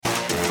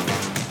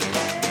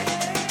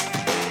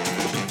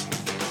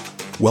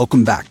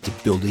Welcome back to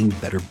Building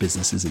Better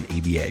Businesses in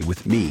ABA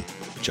with me,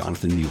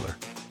 Jonathan Mueller.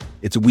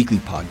 It's a weekly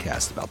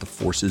podcast about the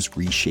forces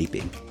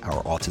reshaping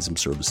our autism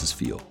services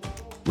field.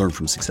 Learn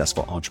from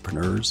successful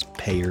entrepreneurs,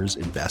 payers,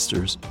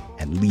 investors,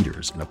 and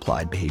leaders in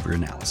applied behavior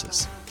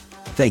analysis.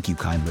 Thank you,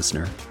 kind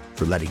listener,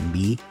 for letting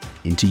me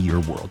into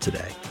your world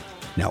today.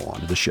 Now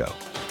on to the show.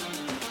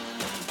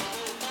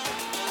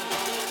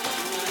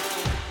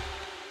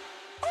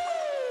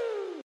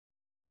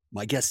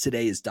 My guest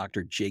today is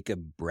Dr.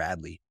 Jacob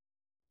Bradley.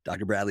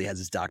 Dr. Bradley has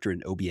his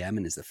doctorate in OBM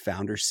and is the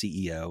founder,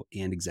 CEO,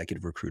 and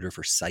executive recruiter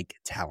for Psych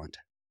Talent.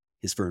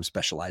 His firm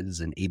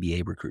specializes in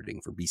ABA recruiting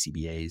for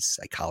BCBAs,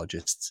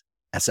 psychologists,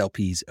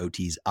 SLPs,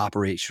 OTs,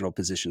 operational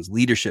positions,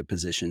 leadership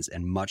positions,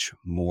 and much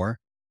more.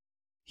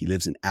 He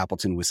lives in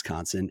Appleton,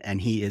 Wisconsin,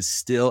 and he is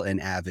still an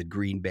avid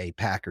Green Bay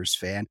Packers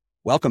fan.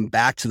 Welcome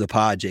back to the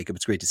pod, Jacob.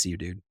 It's great to see you,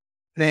 dude.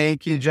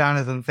 Thank you,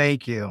 Jonathan.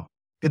 Thank you.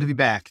 Good to be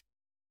back.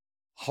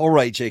 All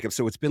right, Jacob.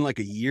 So it's been like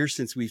a year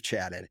since we've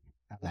chatted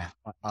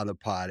on the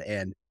pod.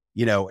 And,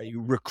 you know,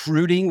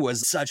 recruiting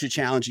was such a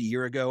challenge a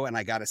year ago. And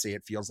I got to say,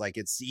 it feels like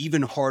it's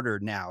even harder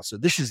now. So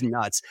this is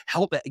nuts.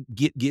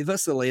 Give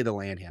us the lay of the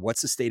land here.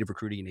 What's the state of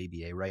recruiting in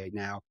ABA right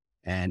now?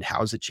 And how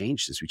has it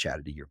changed since we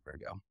chatted a year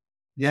ago?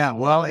 Yeah,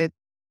 well,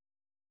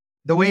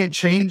 the way it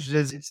changed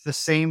is it's the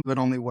same, but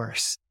only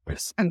worse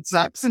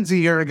since a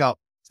year ago.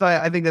 So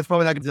I think that's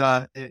probably not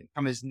going to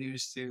come as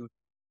news to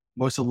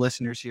most of the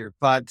listeners here.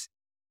 But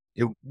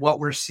what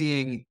we're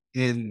seeing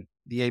in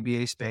the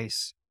ABA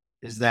space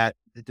is that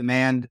the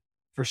demand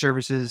for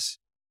services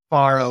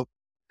far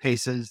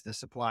outpaces the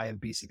supply of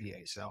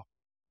BCBA. So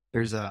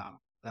there's a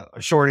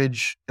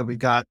shortage that we've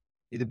got.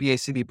 The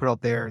BACB put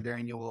out their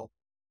annual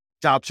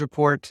jobs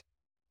report,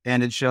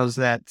 and it shows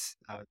that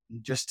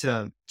just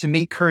to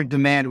meet current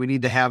demand, we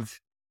need to have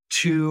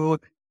 2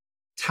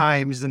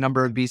 times the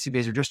number of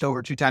BCBAs, or just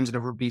over 2 times the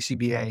number of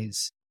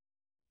BCBAs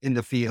in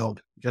the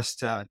field, just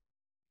to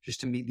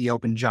meet the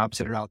open jobs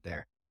that are out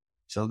there.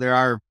 So there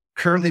are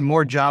currently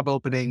more job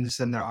openings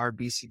than there are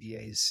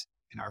BCBAs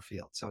in our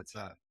field. So it's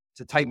a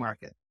tight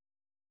market.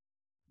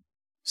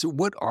 So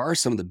what are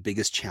some of the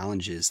biggest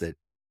challenges that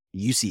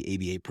you see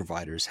ABA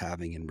providers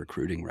having in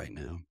recruiting right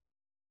now?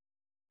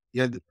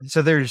 Yeah.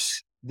 So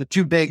there's the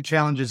 2 big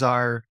challenges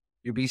are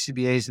your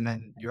BCBAs and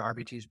then your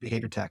RBTs,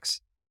 behavior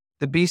techs.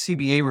 The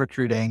BCBA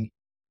recruiting,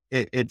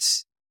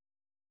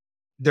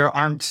 there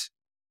aren't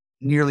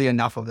nearly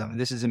enough of them. And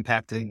this is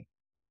impacting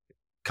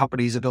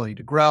companies' ability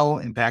to grow,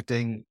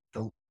 impacting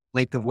the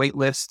length of wait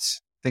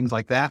lists, things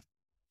like that.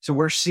 So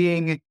we're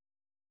seeing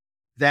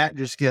that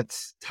just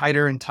gets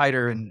tighter and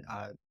tighter, and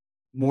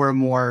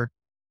more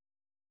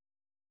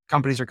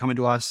companies are coming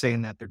to us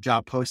saying that their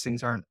job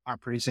postings aren't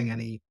producing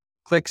any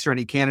clicks or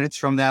any candidates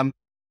from them,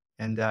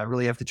 and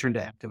really have to turn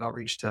to active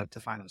outreach to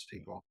find those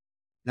people.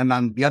 And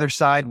on the other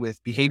side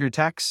with behavior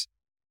techs,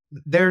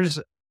 there's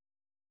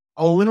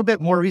a little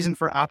bit more reason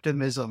for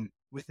optimism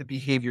with the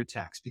behavior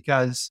techs,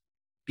 because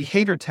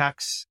behavior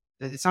techs,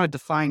 it's not a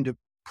defined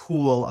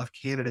pool of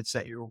candidates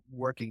that you're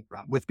working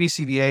from. With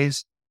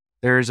BCBAs,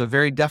 there's a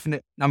very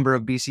definite number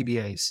of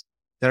BCBAs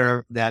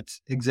that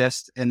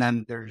exist, and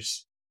then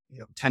there's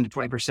 10 to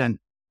 20%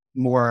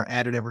 more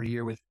added every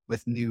year with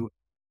new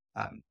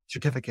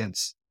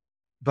certificates.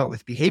 But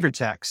with behavior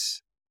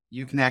techs,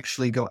 you can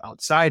actually go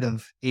outside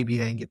of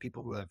ABA and get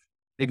people who have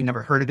maybe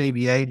never heard of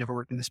ABA, never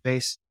worked in the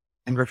space,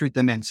 and recruit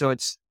them in. So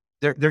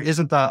there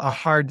isn't a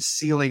hard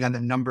ceiling on the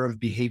number of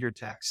behavior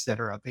techs that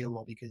are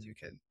available, because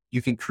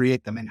you can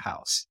create them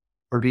in-house.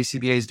 For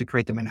BCBAs to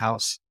create them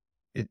in-house,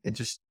 it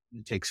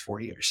takes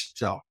 4 years.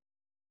 So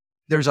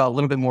there's a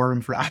little bit more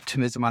room for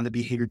optimism on the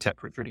behavior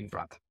tech recruiting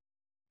front.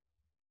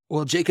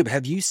 Well, Jacob,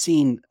 have you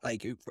seen,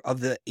 like, of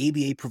the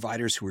ABA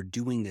providers who are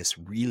doing this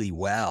really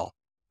well?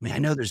 I mean, I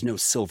know there's no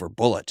silver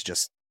bullet to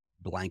just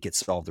blanket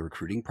solve the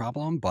recruiting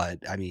problem, but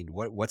I mean,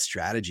 what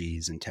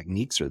strategies and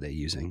techniques are they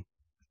using?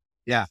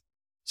 Yeah.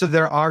 So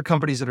there are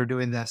companies that are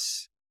doing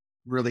this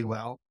really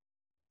well.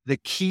 The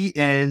key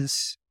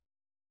difference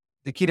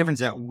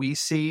that we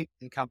see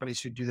in companies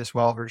who do this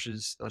well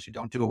versus those who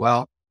don't do it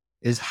well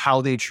is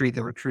how they treat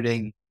the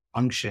recruiting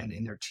function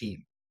in their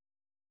team.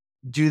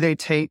 Do they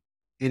take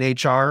an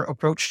HR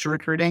approach to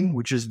recruiting,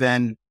 which has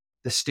been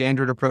the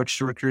standard approach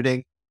to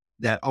recruiting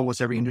that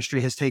almost every industry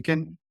has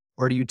taken?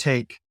 Or do you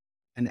take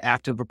an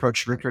active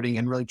approach to recruiting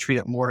and really treat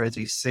it more as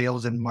a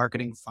sales and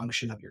marketing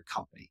function of your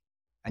company,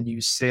 and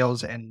use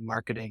sales and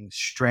marketing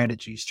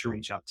strategies to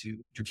reach out to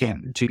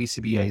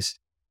BCBAs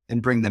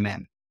and bring them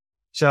in?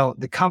 So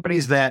the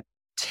companies that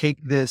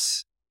take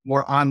this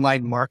more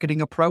online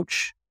marketing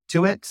approach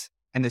to it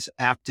and this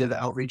active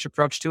outreach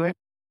approach to it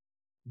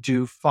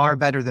do far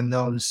better than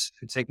those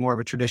who take more of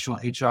a traditional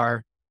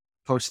HR,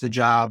 post the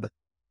job,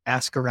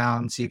 ask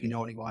around, see if you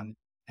know anyone,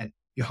 and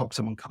you hope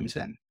someone comes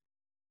in.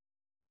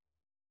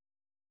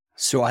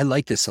 So I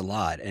like this a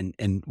lot.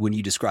 And when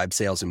you describe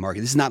sales and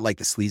marketing, this is not like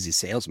the sleazy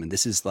salesman.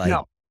 This is like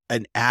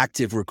an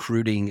active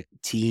recruiting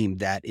team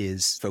that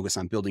is focused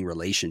on building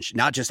relationships,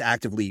 not just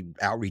actively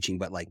outreaching,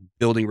 but like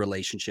building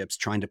relationships,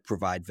 trying to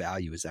provide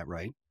value. Is that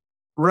right?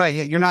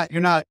 Right. You're not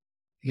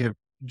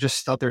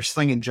just out there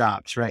slinging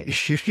jobs, right?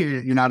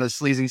 You're not a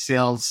sleazy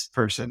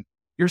salesperson.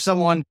 You're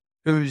someone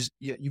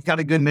you've got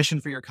a good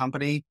mission for your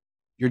company.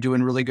 You're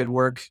doing really good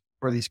work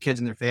for these kids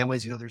and their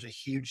families. There's a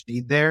huge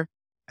need there.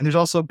 And there's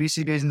also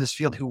BCBAs in this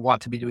field who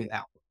want to be doing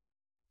that.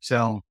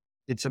 So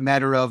it's a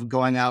matter of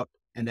going out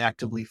and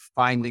actively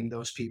finding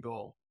those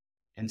people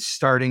and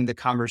starting the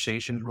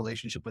conversation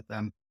relationship with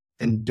them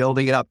and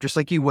building it up, just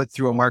like you would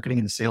through a marketing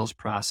and sales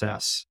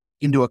process,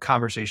 into a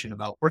conversation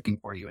about working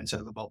for you instead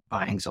of about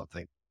buying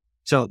something.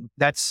 So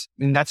that's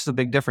the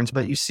big difference.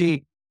 But you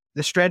see,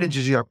 the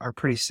strategies are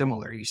pretty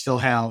similar. You still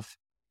have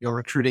your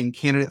recruiting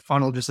candidate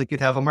funnel, just like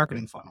you'd have a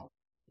marketing funnel.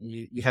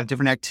 You have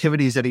different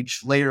activities at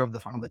each layer of the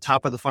funnel. The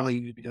top of the funnel,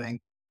 you'd be doing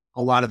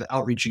a lot of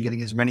outreach and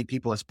getting as many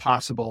people as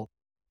possible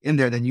in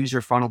there. Then use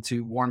your funnel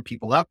to warm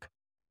people up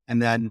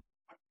and then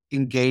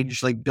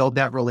engage, like build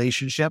that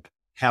relationship,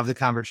 have the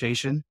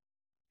conversation,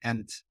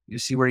 and you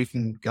see where you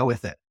can go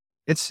with it.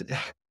 It's,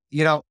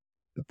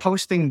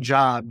 posting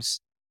jobs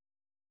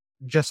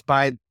just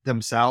by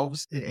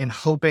themselves and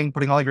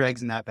putting all your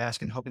eggs in that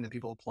basket and hoping that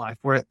people apply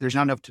for it. There's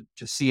not enough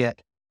to see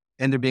it,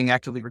 and they're being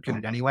actively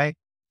recruited anyway.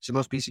 So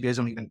most BCBAs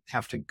don't even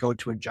have to go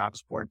to a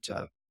jobs board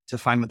to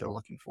find what they're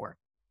looking for.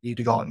 You need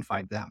to go out and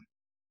find them.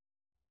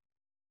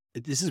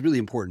 This is really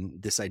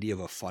important, this idea of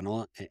a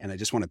funnel. And I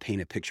just want to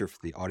paint a picture for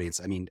the audience.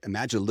 I mean,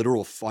 imagine a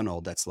literal funnel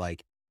that's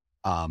like,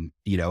 an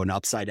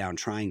upside down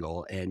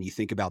triangle. And you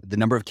think about the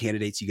number of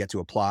candidates you get to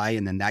apply,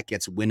 and then that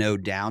gets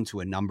winnowed down to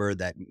a number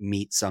that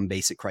meets some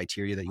basic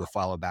criteria that you'll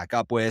follow back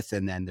up with.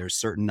 And then there's a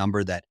certain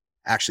number that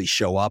actually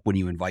show up when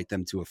you invite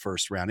them to a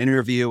first round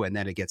interview, and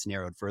then it gets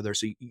narrowed further.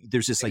 So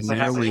there's this like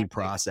narrowing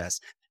process.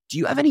 Do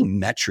you have any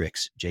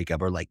metrics,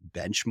 Jacob, or like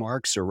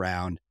benchmarks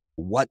around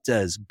what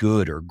does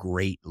good or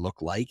great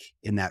look like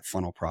in that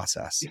funnel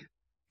process?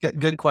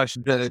 Good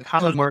question. The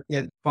common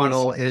market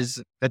funnel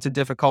that's a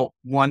difficult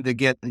one to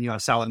get, a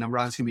solid number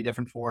on. It's going to be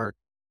different for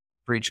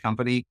each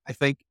company, I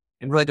think.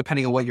 And really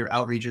depending on what your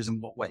outreach is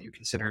and what you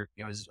consider,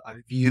 is a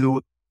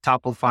view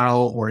top of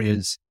funnel or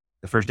is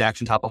the first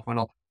action top of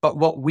funnel. But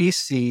what we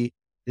see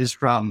is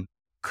from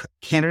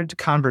candidate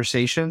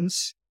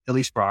conversations, at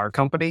least for our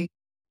company,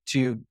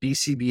 to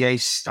BCBA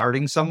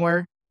starting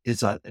somewhere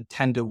is a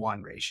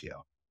 10-to-1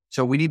 ratio.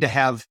 So we need to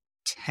have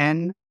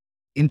 10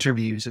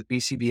 interviews with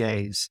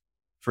BCBAs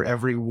for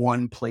every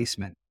one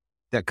placement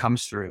that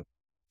comes through.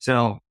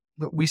 So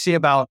we see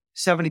about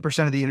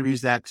 70% of the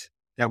interviews that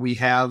we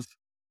have,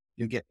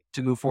 you get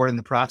to move forward in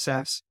the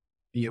process.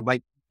 You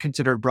might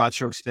consider a broad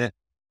strokes fit.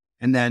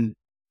 And then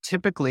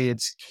typically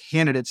it's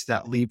candidates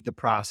that leave the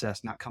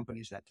process, not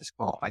companies that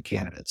disqualify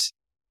candidates,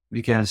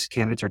 because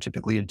candidates are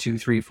typically in 2,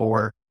 3,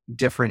 4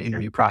 different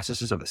interview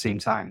processes at the same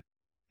time.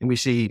 And we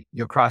see,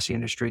 across the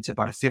industry, it's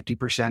about a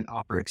 50%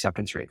 offer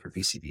acceptance rate for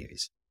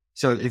BCBAs.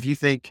 So if you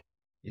think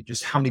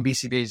just how many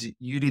BCBAs,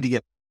 you need to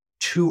get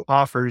 2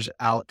 offers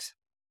out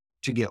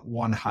to get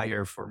 1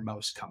 hire for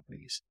most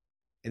companies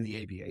in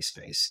the ABA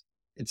space.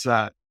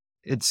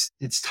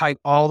 It's tight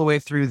all the way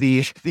through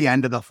the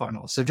end of the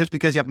funnel. So just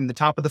because you have them in the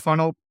top of the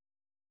funnel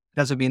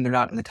doesn't mean they're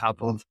not in the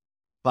top of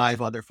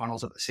 5 other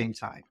funnels at the same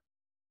time.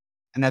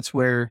 And that's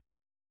where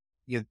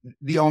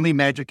the only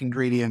magic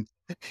ingredient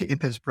in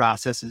this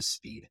process is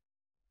speed.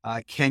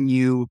 Can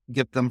you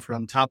get them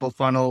from top of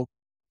funnel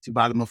to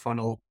bottom of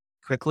funnel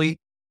quickly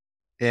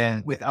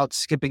and without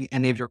skipping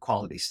any of your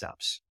quality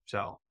steps?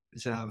 So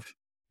instead of,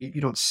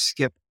 you don't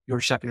skip your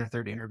second or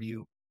third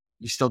interview,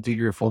 you still do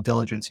your full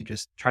diligence. You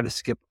just try to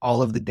skip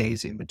all of the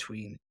days in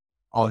between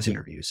all those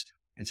interviews.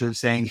 Instead of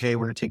saying, hey,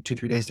 we're going to take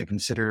 2-3 days to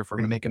consider if we're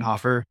going to make an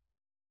offer,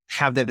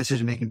 have that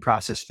decision-making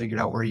process figured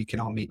out where you can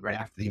all meet right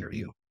after the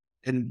interview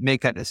and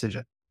make that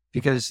decision,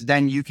 because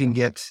then you can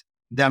get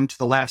them to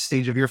the last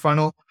stage of your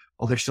funnel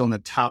while they're still in the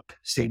top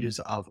stages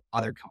of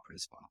other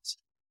companies' funnels.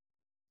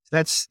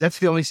 That's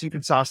the only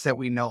secret sauce that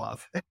we know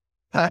of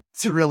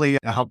to really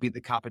help beat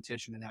the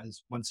competition. And that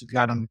is, once you've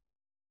got them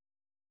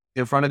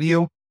in front of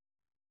you,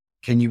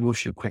 can you move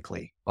shoot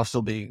quickly while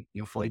still being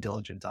fully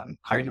diligent on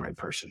hiring the right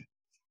person?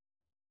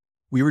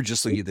 We were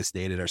just looking at this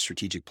data at our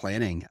strategic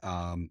planning,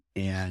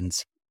 and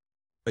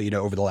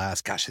over the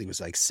last, I think it was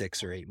like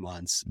 6 or 8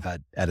 months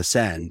at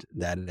Ascend,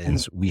 that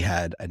is, we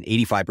had an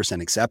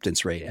 85%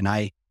 acceptance rate. And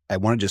I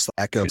want to just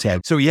echo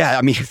that. So yeah,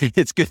 I mean,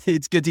 it's good.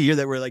 It's good to hear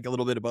that we're like a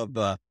little bit above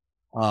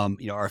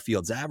our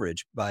field's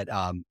average, but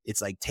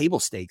it's like table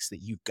stakes that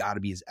you've got to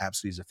be as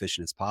absolutely as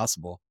efficient as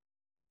possible.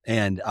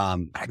 And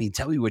I mean,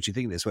 tell me what you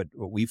think of this. What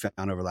we found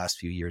over the last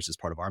few years as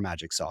part of our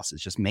magic sauce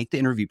is just make the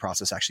interview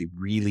process actually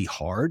really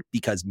hard,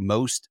 because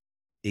most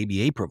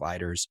ABA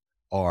providers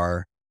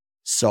are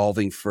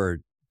solving for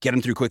get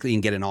them through quickly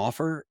and get an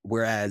offer.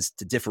 Whereas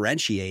to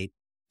differentiate,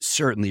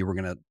 certainly we're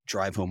going to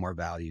drive home our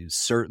values.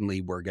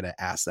 Certainly we're going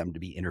to ask them to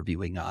be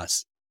interviewing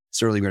us.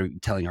 Certainly we're going to be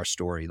telling our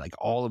story, like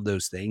all of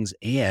those things.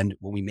 And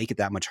when we make it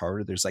that much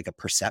harder, there's like a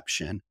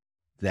perception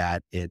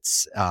that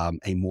it's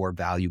a more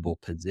valuable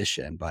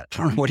position. But I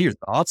don't know, what are your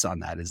thoughts on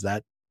that? Is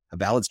that a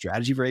valid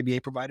strategy for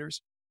ABA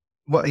providers?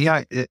 Well,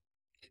 yeah, it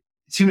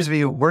seems to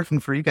be working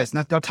for you guys.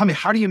 Now tell me,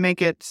 how do you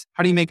make it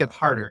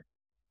harder?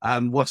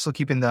 while still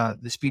keeping the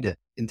speed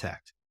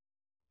intact.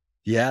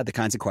 Yeah, the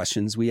kinds of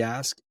questions we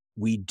ask.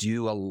 We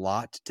do a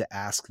lot to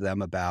ask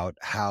them about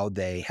how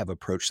they have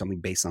approached something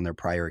based on their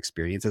prior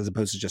experience, as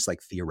opposed to just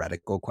like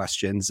theoretical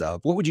questions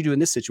of what would you do in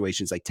this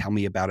situation? It's like, tell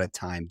me about a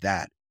time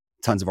that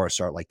tons of ours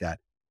start like that.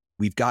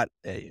 We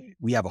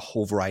have a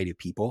whole variety of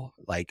people,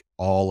 like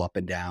all up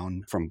and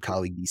down, from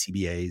colleague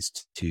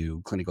BCBAs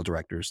to clinical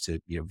directors to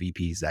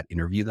VPs that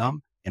interview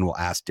them, and we'll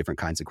ask different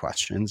kinds of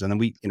questions, and then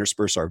we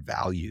intersperse our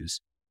values.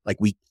 Like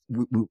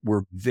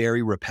we're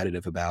very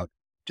repetitive about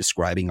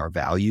describing our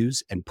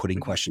values and putting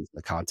questions in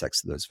the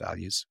context of those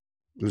values.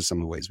 Those are some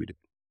of the ways we do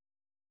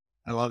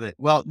it. I love it.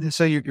 Well,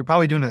 so you're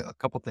probably doing a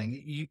couple things.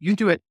 You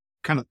do it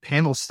kind of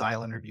panel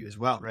style interview as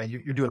well, right?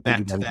 You're doing it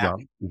back to back.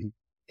 Mm-hmm.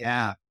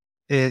 Yeah.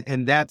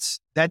 And that's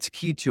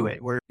key to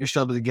it, where you're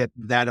still able to get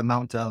that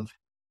amount of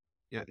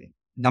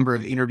number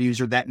of interviews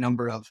or that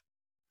number of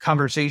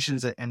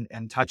conversations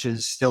and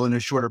touches still in a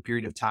shorter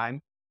period of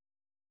time.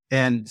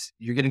 And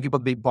you're getting people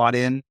to be bought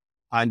in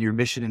on your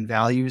mission and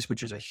values,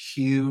 which is a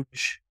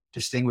huge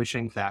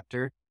distinguishing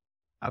factor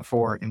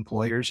for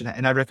employers.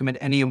 And I recommend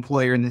any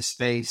employer in this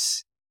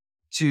space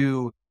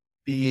to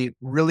be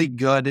really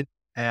good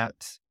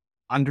at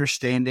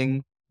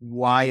understanding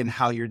why and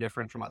how you're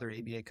different from other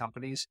ABA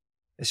companies,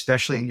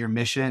 especially in your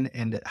mission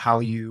and how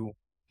you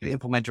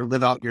implement or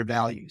live out your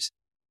values.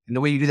 And the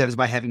way you do that is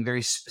by having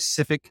very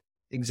specific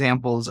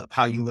examples of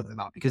how you live them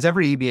out. Because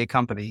every ABA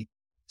company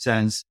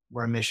says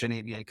we're a mission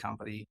ABA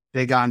company,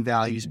 big on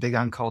values, big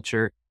on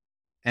culture.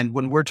 And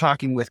when we're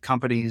talking with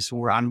companies,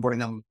 when we're onboarding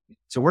them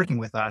to working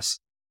with us,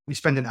 we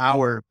spend an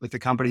hour with the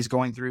companies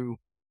going through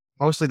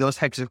mostly those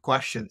types of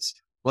questions.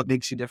 What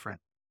makes you different?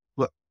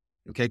 Look,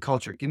 okay,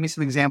 culture. Give me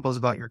some examples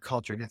about your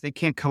culture. And if they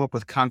can't come up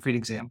with concrete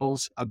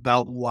examples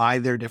about why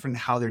they're different,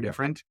 how they're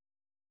different,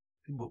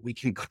 we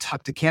can go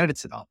talk to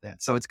candidates about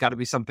that. So it's got to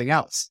be something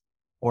else.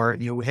 Or,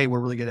 hey, we're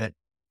really good at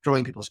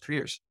growing people's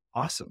careers.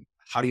 Awesome.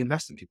 How do you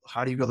invest in people?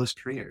 How do you grow those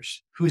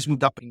careers? Who's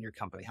moved up in your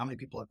company? How many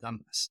people have done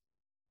this?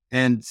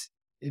 And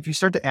if you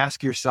start to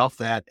ask yourself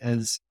that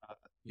as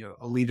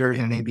a leader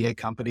in an ABA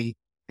company,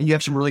 and you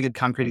have some really good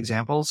concrete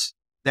examples,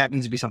 that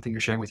needs to be something you're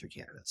sharing with your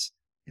candidates.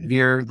 And if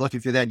you're looking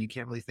through that and you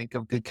can't really think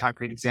of good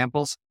concrete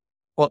examples,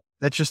 well,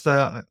 that's just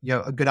a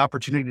good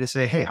opportunity to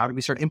say, hey, how do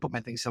we start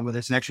implementing some of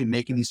this and actually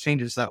making these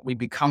changes so that we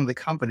become the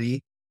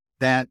company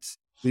that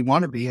we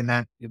want to be and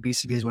that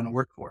BCBAs want to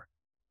work for?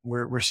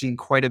 We're seeing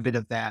quite a bit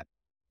of that,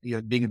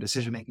 being a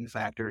decision-making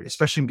factor,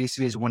 especially in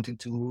BCBAs wanting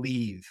to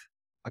leave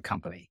a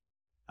company.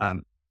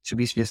 So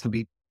BCBAs can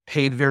be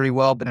paid very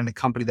well, but in a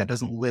company that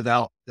doesn't live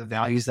out the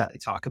values that they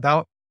talk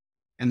about.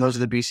 And those are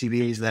the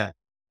BCBAs that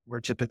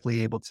we're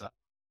typically able to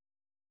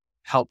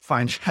help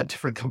find a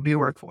different company to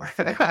work for.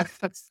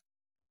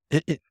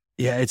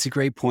 Yeah, it's a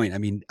great point. I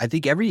mean, I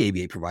think every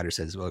ABA provider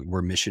says, well,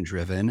 we're mission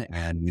driven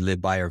and we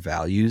live by our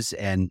values.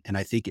 And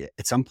I think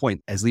at some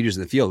point as leaders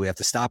in the field, we have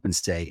to stop and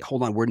say,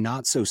 hold on, we're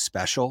not so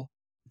special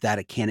that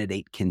a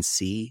candidate can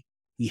see.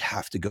 We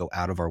have to go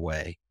out of our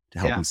way to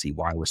help them see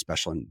why we're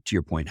special. And to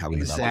your point, how we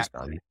live out those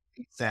values.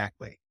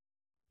 Exactly.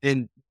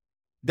 And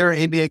there are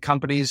ABA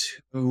companies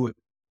who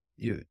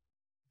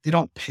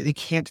they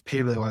can't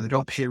pay really well. They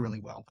don't pay really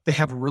well. They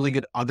have really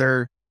good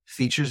other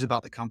features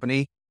about the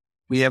company.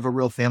 We have a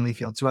real family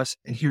feel to us.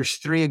 And here's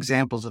 3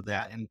 examples of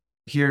that. And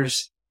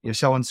here's,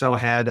 so-and-so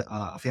had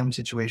a family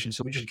situation.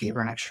 So we just gave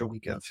her an extra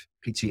week of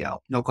PTO,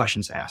 no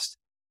questions asked,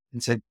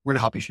 and said, we're going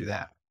to help you through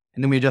that.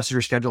 And then we adjusted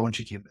her schedule when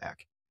she came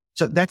back.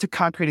 So that's a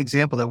concrete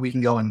example that we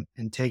can go and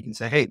take and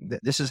say, hey,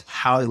 this is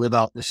how they live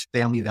out this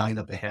family value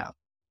that they have.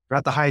 They're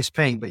not the highest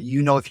paying, but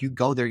if you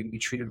go there, you'll be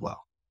treated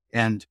well.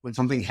 And when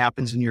something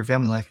happens in your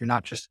family life, you're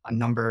not just a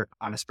number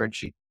on a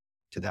spreadsheet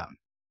to them.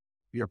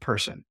 You're a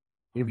person.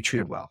 You'll be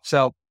treated well.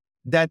 So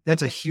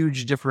that's a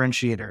huge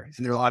differentiator.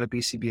 And there are a lot of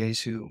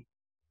BCBAs who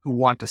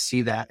want to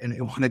see that and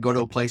want to go to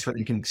a place where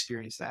they can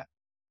experience that,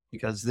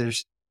 because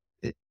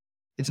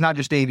it's not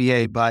just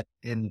ABA, but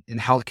in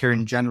healthcare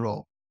in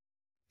general,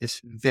 it's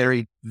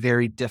very,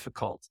 very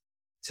difficult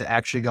to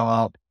actually go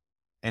out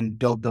and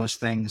build those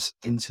things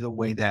into the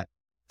way that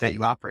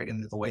you operate,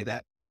 into the way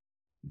that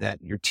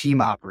your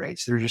team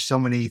operates. There's just so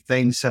many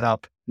things set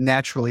up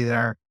naturally that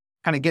are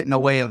kind of getting in the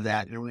way of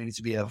that. It really needs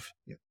to be of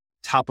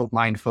top of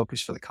mind focus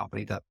for the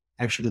company to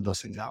actually do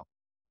those things out.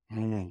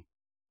 Well,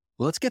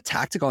 let's get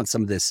tactical on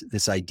some of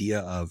this idea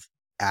of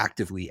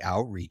actively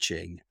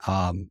outreaching.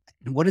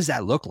 What does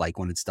that look like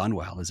when it's done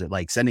well? Is it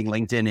like sending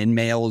LinkedIn in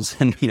mails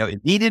and,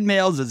 Indeed in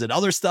mails? Is it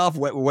other stuff?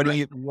 What are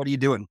you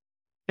doing?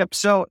 Yep.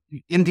 So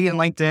Indeed and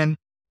LinkedIn,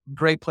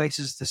 great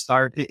places to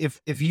start.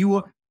 If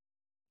you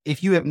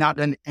have not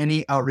done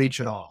any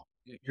outreach at all,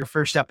 your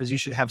first step is you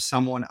should have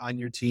someone on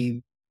your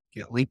team,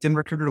 LinkedIn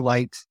Recruiter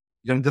Lite,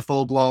 you don't need the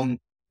full blown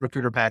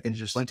recruiter package,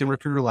 just LinkedIn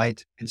Recruiter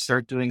Lite, and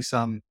start doing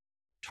some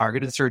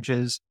targeted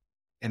searches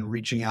and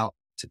reaching out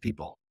to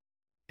people.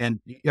 And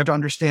you have to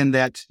understand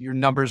that your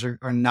numbers are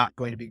not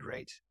going to be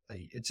great.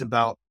 It's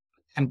about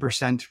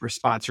 10%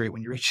 response rate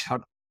when you reach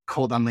out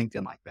cold on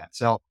LinkedIn like that.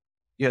 So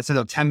you send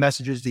out 10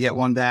 messages to get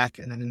one back,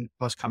 and then the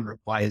most common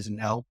reply is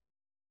no.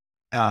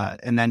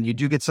 And then you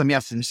do get some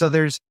yes. And so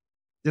there's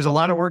a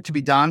lot of work to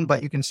be done,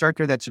 but you can start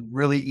there. That's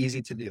really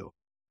easy to do.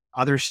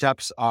 Other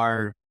steps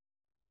are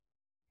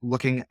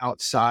looking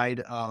outside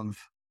of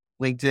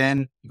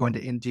LinkedIn, going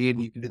to Indeed,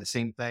 you can do the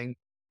same thing.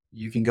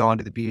 You can go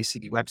onto the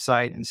BACB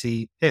website and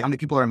see, hey, how many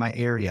people are in my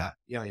area?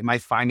 Am I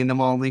finding them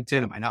on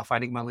LinkedIn? Am I not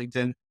finding them on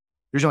LinkedIn?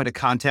 There's no way to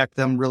contact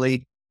them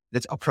really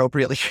that's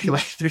appropriately through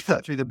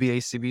the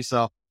BACB.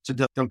 So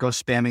don't go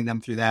spamming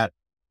them through that,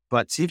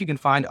 but see if you can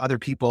find other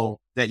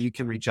people that you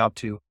can reach out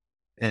to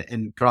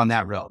and go on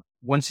that road.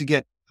 Once you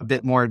get a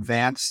bit more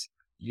advanced,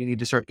 you need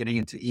to start getting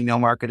into email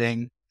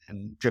marketing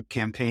and drip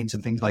campaigns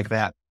and things like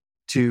that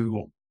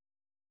to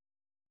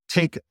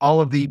take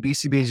all of the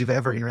BCBAs you've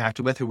ever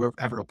interacted with, who have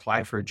ever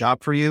applied for a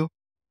job for you,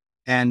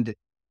 and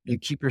you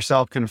keep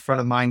yourself kind of front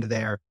of mind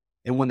there.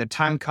 And when the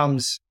time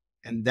comes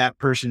in that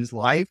person's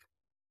life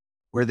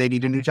where they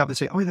need a new job, they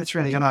say, oh, that's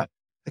right. I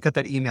got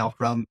that email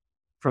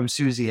from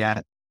Susie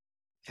at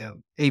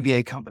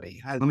ABA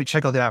company. Let me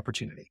check out the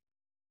opportunity.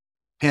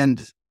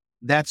 And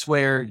that's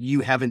where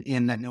you have an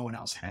in that no one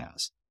else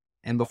has.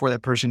 And before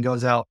that person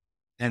goes out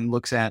and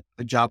looks at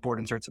a job board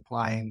and starts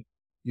applying,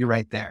 you're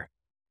right there.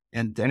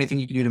 And anything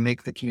you can do to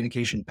make the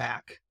communication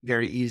back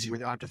very easy, where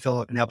they don't have to fill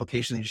out an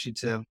application. They just need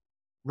to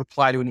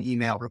reply to an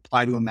email,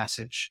 reply to a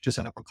message, just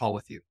set up a call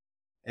with you,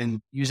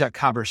 and use that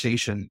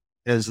conversation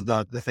as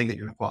the thing that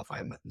you're going to qualify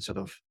them with instead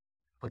of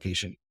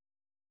application.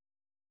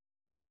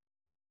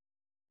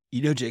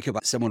 Jacob,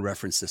 someone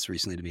referenced this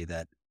recently to me,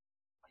 that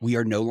we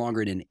are no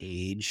longer in an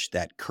age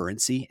that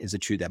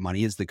that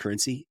money is the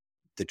currency.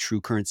 The true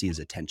currency is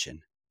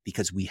attention,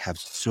 because we have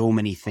so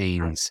many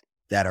things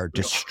that are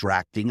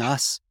distracting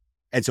us.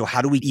 And so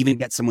how do we even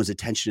get someone's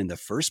attention in the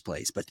first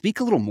place? But speak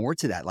a little more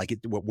to that. Like,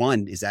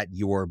 one, is that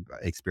your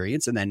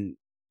experience? And then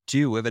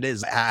two, if it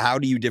is, how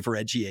do you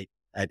differentiate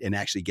and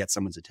actually get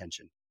someone's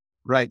attention?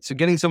 Right. So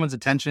getting someone's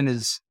attention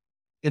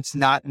it's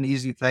not an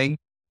easy thing.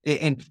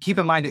 And keep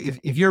in mind,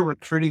 if you're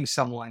recruiting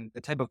someone,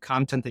 the type of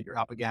content that you're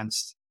up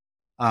against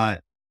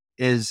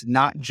is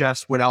not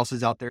just what else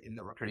is out there in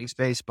the recruiting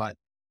space, but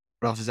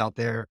what else is out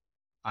there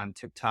on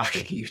TikTok,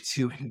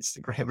 YouTube,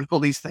 Instagram, and all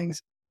these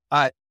things.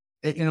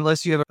 And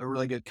unless you have a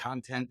really good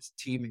content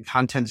team and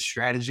content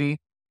strategy,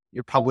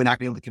 you're probably not going to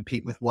be able to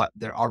compete with what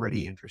they're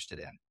already interested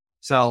in.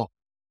 So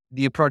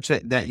the approach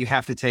that you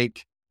have to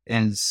take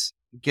is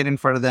get in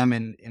front of them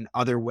in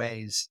other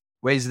ways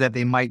that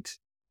they might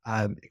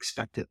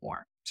expect it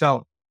more.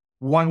 So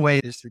one way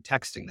is through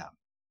texting them.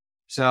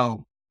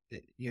 So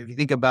if you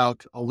think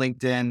about a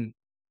LinkedIn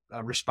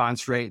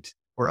response rate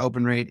or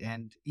open rate,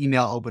 and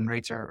email open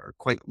rates are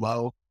quite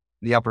low,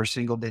 the upper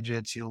single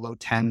digits, low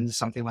 10s,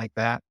 something like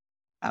that.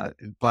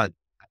 But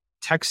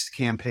text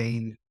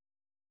campaign,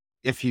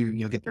 if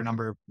you get their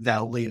number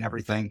validly and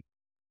everything,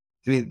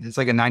 it's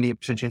like a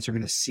 98% chance they're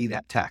going to see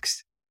that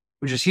text,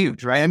 which is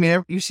huge, right? I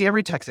mean, you see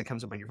every text that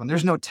comes up on your phone.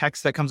 There's no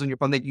text that comes on your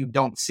phone that you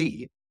don't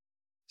see.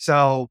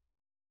 So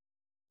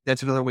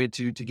that's another way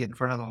to get in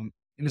front of them.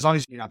 And as long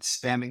as you're not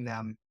spamming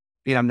them,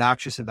 being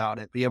obnoxious about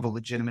it, but you have a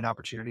legitimate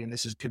opportunity, and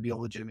could be a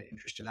legitimate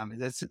interest in them.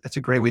 That's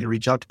a great way to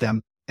reach out to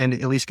them and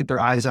at least get their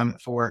eyes on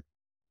it for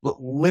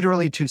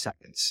literally 2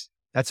 seconds.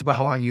 That's about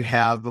how long you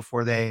have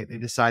before they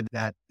decide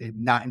that they're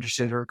not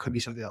interested, or it could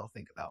be something they'll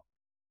think about.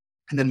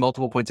 And then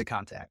multiple points of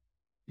contact.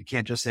 You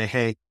can't just say,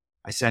 hey,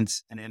 I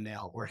sent an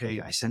email, or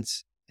hey, I sent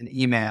an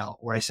email,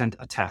 or I sent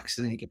a text,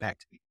 and then you get back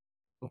to me.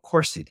 Of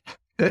course you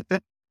do.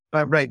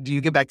 But right, do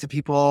you get back to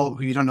people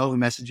who you don't know who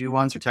messaged you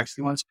once or texted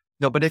you once?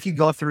 No, but if you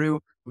go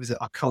through with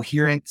a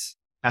coherent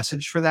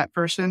message for that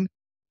person,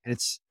 and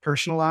it's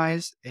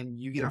personalized, and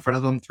you get in front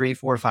of them 3,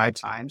 4, 5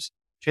 times,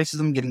 chances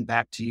of them getting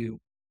back to you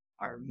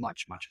are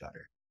much, much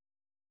better.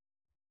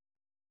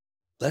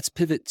 Let's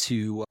pivot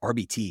to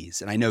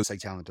RBTs. And I know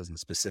Psych Talent doesn't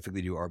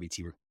specifically do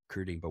RBT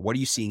recruiting, but what are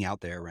you seeing out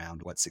there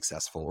around what's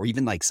successful, or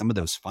even like some of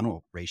those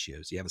funnel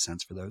ratios? Do you have a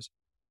sense for those?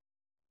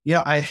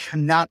 Yeah, I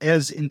am not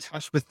as in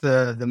touch with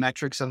the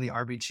metrics on the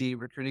RBT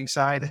recruiting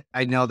side.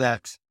 I know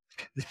that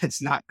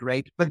it's not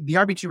great, but the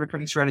RBT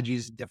recruiting strategy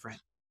is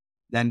different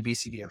than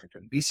BCBA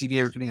recruiting.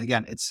 BCBA recruiting,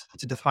 again, it's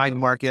a defined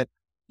market.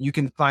 You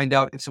can find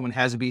out if someone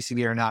has a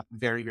BCBA or not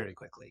very, very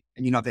quickly.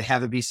 And if they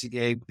have a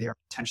BCBA, they are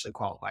potentially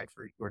qualified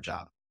for your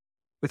job.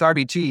 With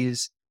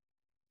RBTs,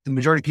 the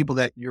majority of people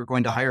that you're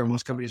going to hire,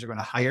 most companies are going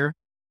to hire,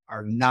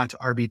 are not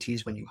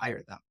RBTs when you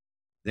hire them.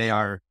 They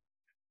are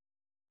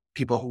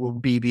people who will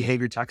be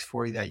behavior techs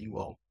for you that you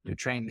will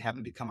train and have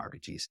them become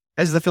RBTs.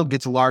 As the field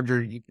gets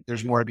larger,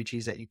 there's more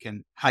RBTs that you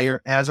can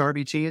hire as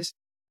RBTs.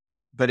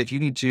 But if you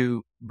need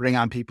to bring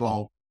on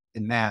people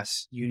in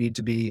mass, you need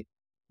to be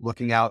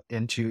looking out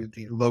into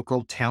the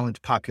local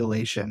talent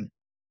population,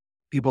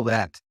 people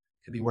that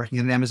could be working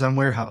in an Amazon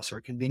warehouse or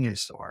a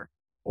convenience store,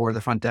 or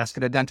the front desk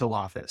at a dental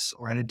office,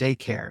 or at a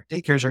daycare.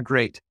 Daycares are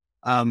great.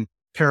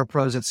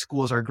 Parapros at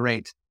schools are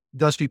great.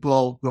 Those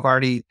people who have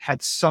already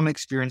had some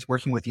experience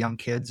working with young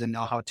kids and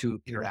know how to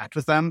interact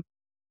with them,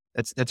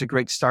 that's a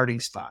great starting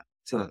spot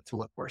to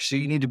look for. So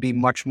you need to be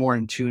much more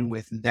in tune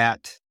with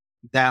that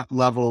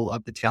level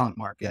of the talent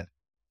market.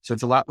 So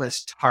it's a lot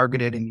less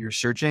targeted in your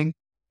searching,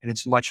 and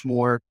it's much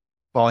more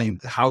volume.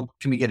 How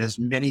can we get as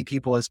many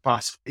people as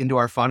possible into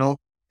our funnel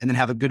and then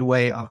have a good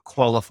way of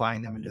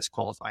qualifying them and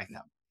disqualifying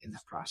them in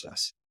that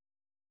process?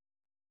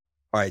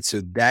 All right.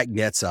 So that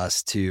gets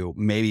us to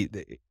maybe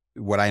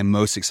what I am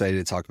most excited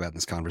to talk about in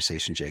this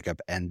conversation, Jacob,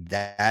 and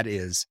that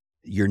is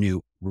your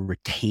new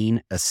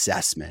Retain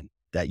assessment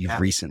that you've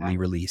recently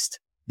released.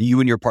 You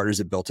and your partners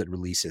have built it,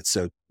 release it.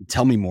 So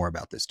tell me more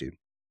about this, dude.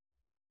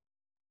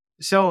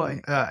 So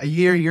a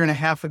year and a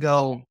half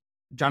ago,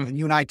 Jonathan,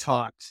 you and I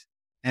talked,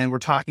 and we're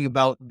talking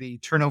about the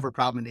turnover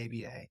problem in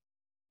ABA.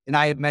 And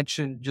I had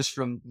mentioned, just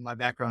from my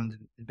background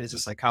in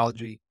business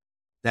psychology,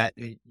 that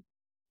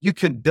you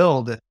could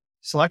build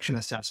selection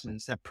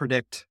assessments that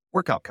predict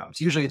work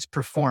outcomes. Usually it's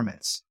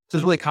performance. So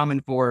it's really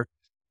common for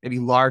maybe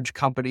large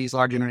companies,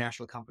 large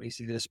international companies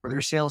to do this for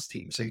their sales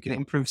team. So you can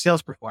improve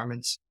sales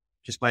performance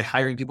just by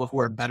hiring people who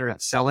are better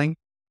at selling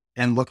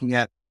and looking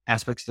at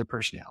aspects of their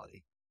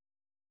personality.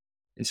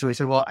 And so we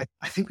said, well,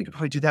 I think we could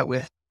probably do that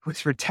with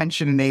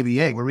retention in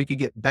ABA, where we could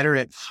get better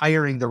at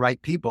hiring the right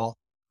people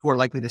who are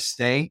likely to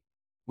stay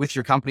with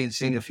your company and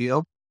stay in the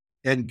field,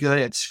 and good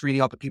at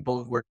screening out the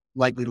people who are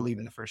likely to leave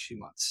in the first few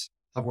months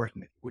of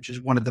working with you, which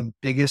is one of the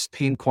biggest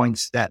pain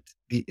points that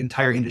the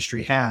entire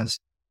industry has,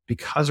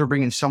 because we're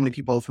bringing so many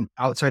people from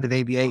outside of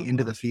ABA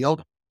into the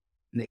field,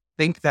 and they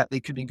think that they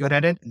could be good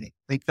at it and they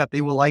think that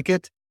they will like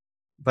it,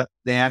 but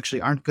they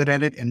actually aren't good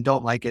at it and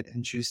don't like it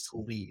and choose to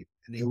leave.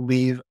 And they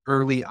leave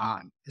early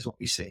on is what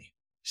we see.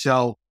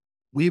 So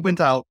we went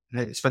out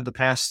and I spent the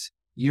past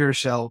year or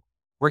so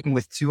working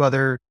with 2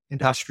 other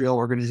industrial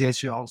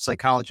organizational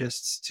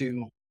psychologists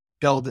to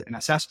build an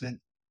assessment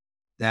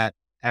that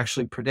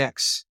actually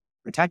predicts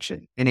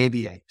retention in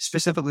ABA,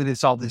 specifically to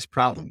solve this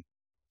problem.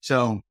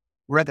 So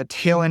we're at the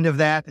tail end of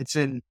that. It's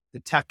in the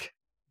tech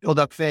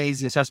build-up phase.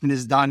 The assessment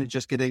is done. It's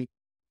just getting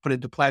put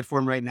into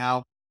platform right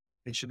now.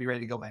 It should be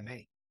ready to go by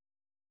May.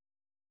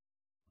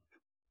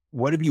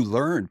 What have you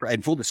learned?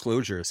 And full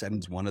disclosure,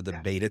 Seven's one of the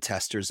beta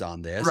testers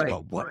on this. Right,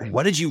 but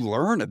what did you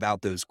learn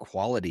about those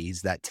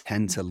qualities that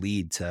tend to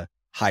lead to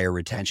higher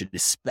retention,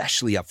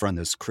 especially upfront,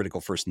 those critical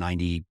first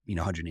 90,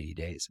 180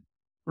 days?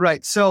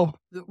 Right. So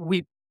the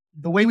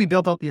way we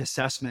built out the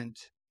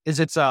assessment is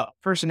it's a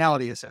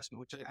personality assessment,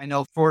 which I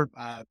know for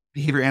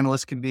behavior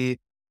analysts can be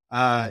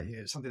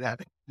something that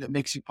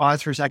makes you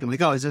pause for a second.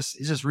 Like, oh, is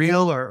this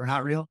real or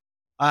not real?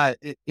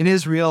 It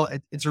is real.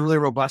 It's a really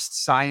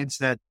robust science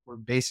that we're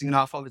basing it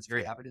off of. It's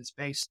very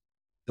evidence-based,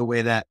 the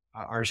way that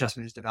our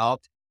assessment is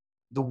developed.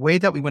 The way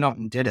that we went out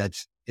and did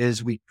it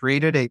is we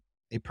created a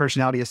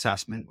personality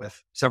assessment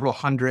with several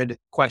hundred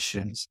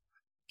questions,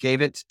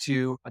 gave it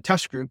to a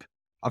test group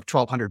of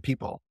 1,200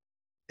 people,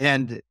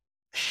 and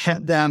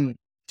had them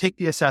take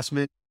the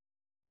assessment.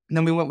 And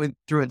then we went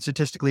through and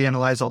statistically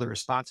analyzed all the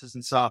responses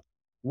and saw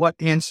what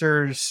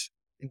answers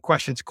and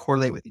questions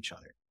correlate with each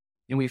other.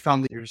 And we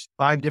found that there's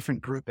 5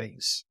 different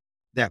groupings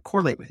that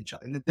correlate with each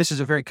other. And this is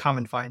a very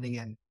common finding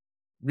in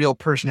real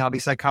personality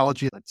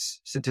psychology that's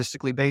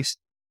statistically based,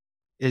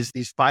 is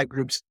these 5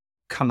 groups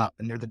come up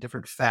and they're the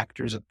different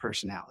factors of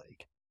personality.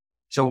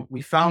 So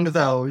we found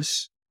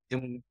those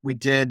and we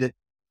did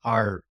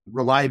our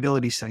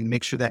reliability study,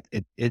 make sure that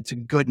it's a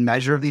good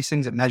measure of these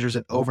things. It measures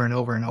it over and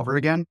over and over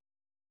again.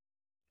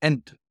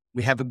 And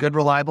we have a good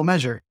reliable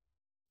measure.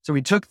 So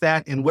we took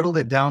that and whittled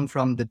it down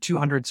from the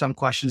 200 some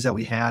questions that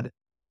we had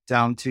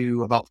down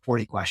to about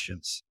 40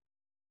 questions.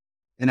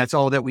 And that's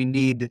all that we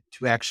need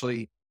to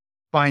actually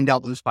find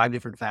out those 5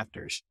 different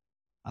factors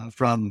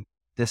from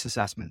this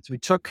assessment. So we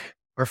took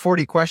our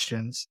 40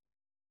 questions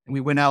and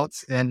we went out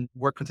and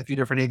worked with a few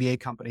different ABA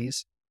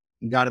companies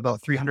and got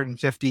about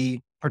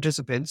 350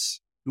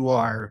 participants who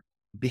are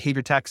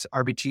behavior techs,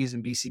 RBTs,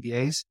 and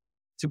BCBAs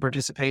to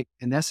participate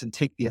in this and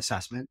take the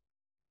assessment.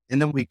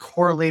 And then we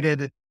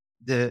correlated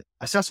the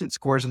assessment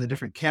scores in the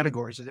different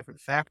categories, the different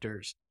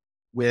factors,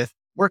 with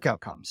work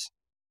outcomes.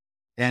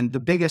 And the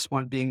biggest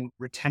one being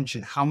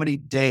retention. How many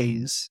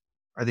days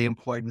are they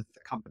employed with the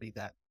company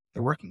that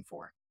they're working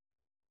for?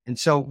 And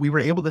so we were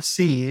able to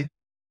see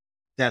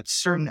that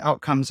certain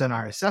outcomes in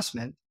our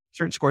assessment,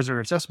 certain scores in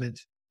our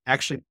assessment,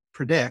 actually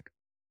predict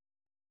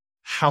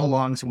how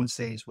long someone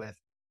stays with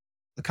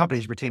the company,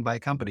 is retained by a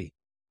company.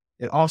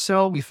 It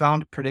also, we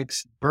found,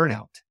 predicts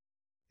burnout,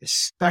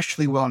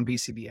 especially well in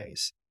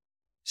BCBAs.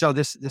 So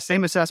the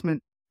same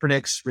assessment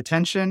predicts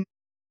retention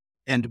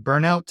and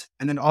burnout,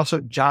 and then also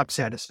job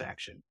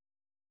satisfaction.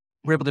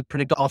 We're able to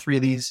predict all 3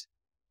 of these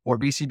for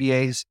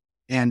BCBAs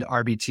and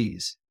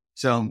RBTs.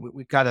 So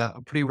we've got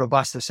a pretty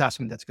robust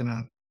assessment that's going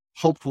to,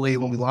 hopefully,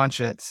 when we launch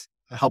it,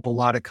 help a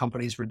lot of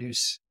companies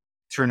reduce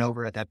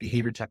turnover at that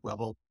behavior tech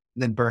level,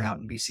 and then burnout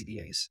in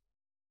BCBAs.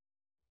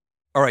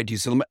 All right,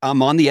 dude. So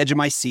I'm on the edge of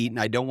my seat and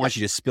I don't want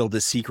you to spill the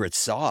secret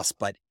sauce,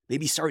 but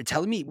maybe start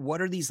telling me,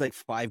 what are these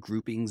 5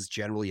 groupings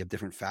generally of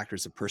different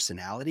factors of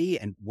personality?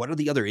 And what are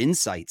the other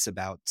insights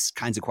about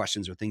kinds of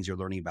questions or things you're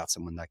learning about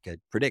someone that could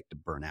predict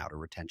burnout or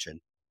retention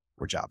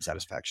or job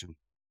satisfaction?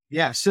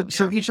 Yeah.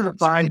 So each of the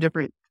 5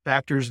 different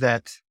factors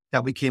that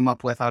we came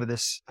up with out of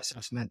this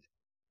assessment,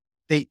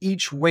 they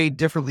each weigh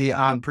differently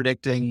on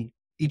predicting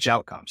each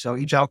outcome. So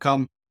each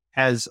outcome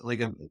has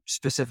like a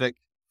specific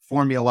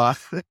formula.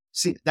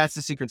 See, that's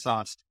the secret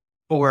sauce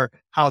for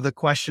how the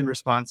question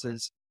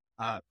responses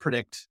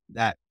predict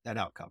that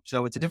outcome.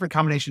 So it's a different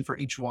combination for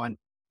each one,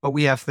 but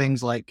we have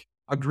things like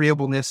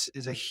agreeableness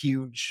is a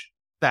huge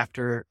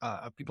factor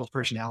of people's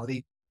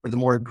personality, where the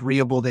more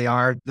agreeable they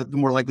are, the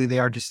more likely they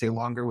are to stay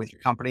longer with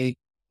your company,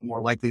 the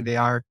more likely they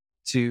are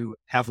to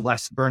have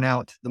less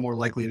burnout, the more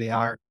likely they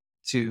are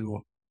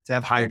to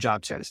have higher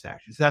job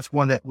satisfaction. So that's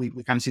one that we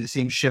kind of see the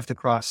same shift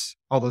across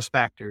all those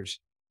factors.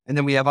 And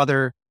then we have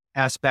other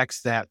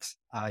aspects that,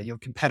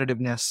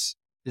 competitiveness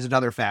is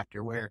another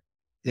factor where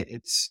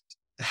it's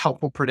a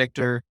helpful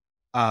predictor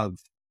of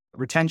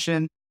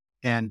retention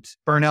and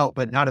burnout,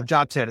 but not of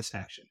job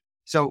satisfaction.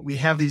 So we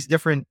have these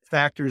different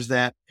factors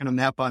that kind of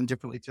map on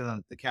differently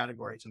to the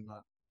categories, and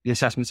the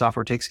assessment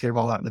software takes care of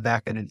all that in the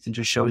back end, and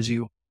just shows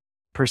you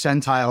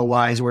percentile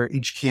wise where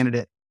each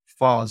candidate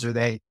falls. Are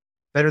they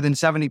better than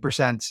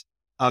 70%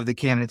 of the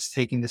candidates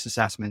taking this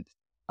assessment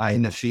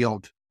in the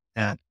field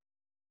and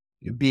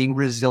being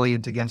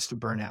resilient against a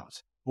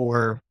burnout,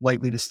 or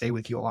likely to stay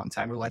with you a long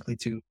time, or likely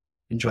to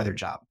enjoy their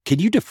job? Can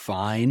you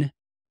define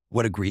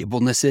what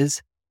agreeableness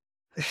is?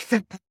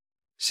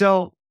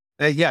 So,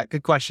 yeah,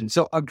 good question.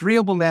 So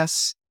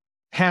agreeableness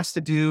has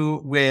to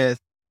do with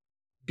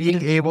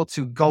being able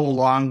to go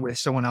along with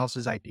someone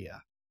else's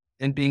idea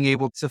and being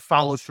able to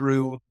follow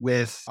through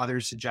with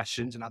others'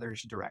 suggestions and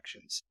others'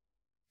 directions.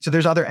 So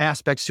there's other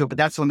aspects to it, but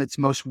that's the one that's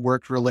most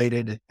work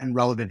related and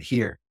relevant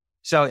here.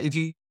 So if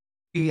you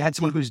had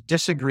someone who's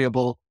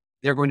disagreeable,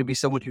 they're going to be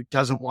someone who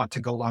doesn't want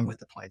to go along with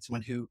the plan,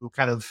 someone who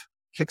kind of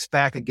kicks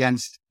back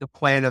against the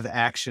plan of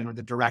action or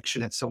the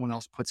direction that someone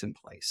else puts in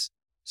place.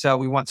 So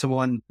we want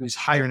someone who's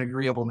higher in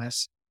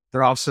agreeableness.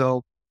 They're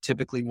also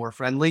typically more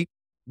friendly.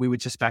 We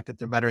would suspect that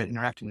they're better at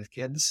interacting with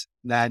kids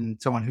than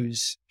someone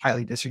who's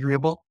highly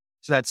disagreeable.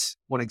 So that's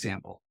one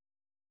example.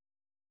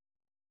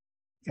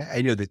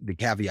 I know that the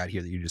caveat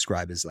here that you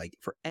describe is like,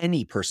 for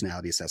any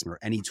personality assessment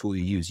or any tool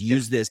you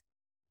use this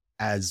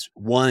as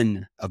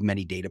one of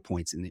many data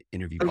points in the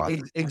interview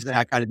process. Exactly.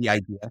 That kind of the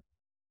idea.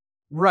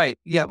 Right.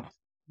 Yeah.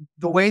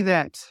 The way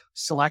that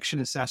selection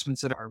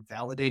assessments that are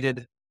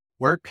validated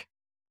work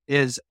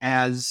is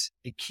as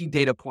a key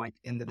data point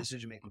in the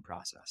decision-making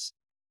process.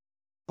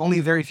 Only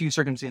very few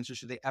circumstances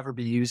should they ever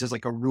be used as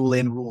like a rule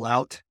in, rule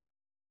out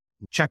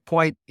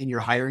checkpoint in your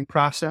hiring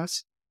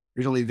process.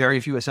 There's only very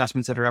few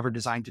assessments that are ever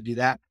designed to do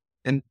that.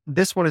 And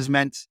this one is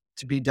meant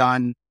to be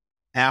done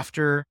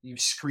after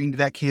you've screened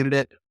that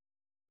candidate.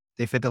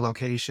 They fit the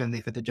location,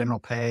 they fit the general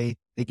pay,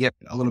 they get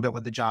a little bit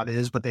what the job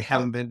is, but they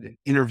haven't been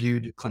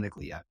interviewed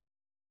clinically yet.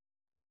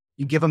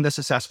 You give them this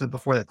assessment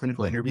before that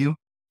clinical interview.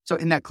 So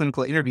in that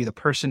clinical interview, the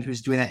person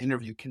who's doing that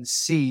interview can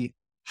see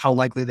how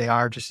likely they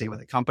are to stay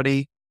with a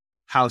company,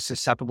 how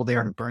susceptible they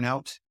are to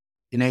burnout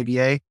in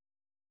ABA,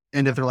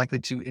 and if they're likely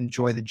to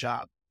enjoy the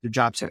job, their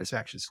job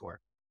satisfaction score.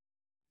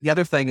 The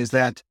other thing is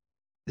that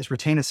this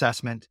retain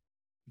assessment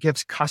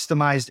gives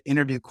customized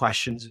interview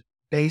questions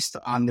based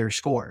on their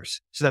scores,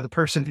 so that the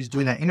person who's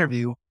doing that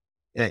interview,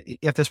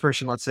 if this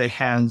person, let's say,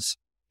 has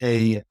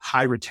a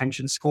high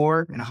retention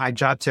score and a high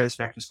job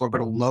satisfaction score,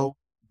 but a low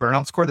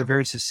burnout score, they're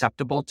very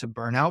susceptible to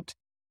burnout.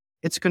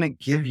 It's going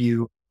to give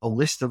you a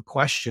list of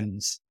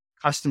questions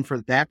custom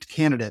for that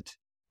candidate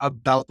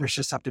about their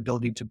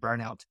susceptibility to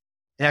burnout,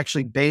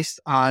 actually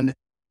based on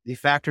the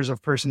factors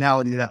of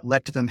personality that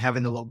led to them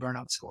having the low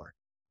burnout score.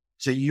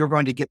 So you're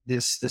going to get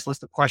this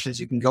list of questions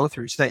you can go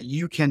through so that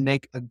you can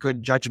make a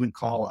good judgment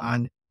call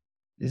on,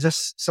 is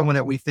this someone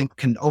that we think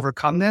can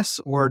overcome this?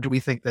 Or do we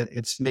think that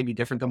it's maybe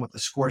different than what the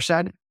score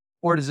said?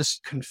 Or does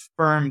this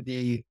confirm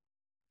the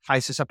high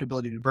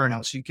susceptibility to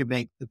burnout so you can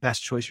make the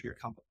best choice for your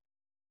company?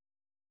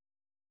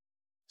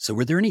 So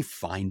were there any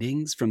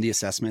findings from the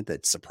assessment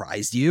that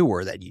surprised you,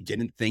 or that you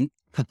didn't think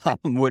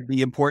would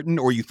be important,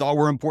 or you thought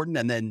were important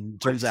and then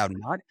turns out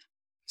not?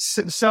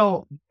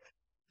 So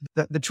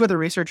the two other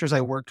researchers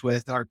I worked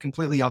with are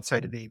completely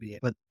outside of ABA,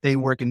 but they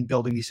work in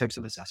building these types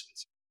of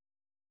assessments.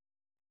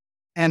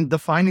 And the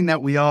finding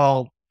that we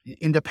all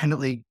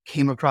independently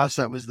came across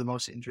that was the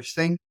most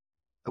interesting,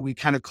 we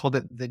kind of called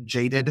it the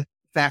jaded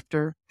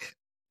factor.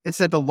 It's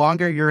that the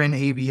longer you're in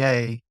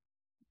ABA,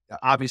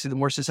 obviously the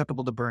more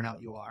susceptible to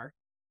burnout you are,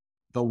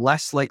 the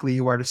less likely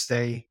you are to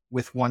stay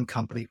with one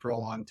company for a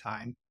long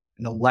time,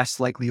 and the less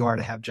likely you are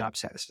to have job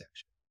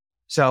satisfaction.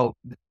 So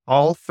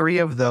all three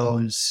of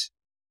those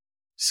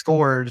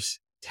scores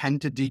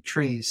tend to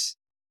decrease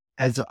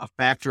as a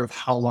factor of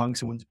how long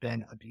someone's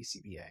been a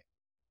BCBA.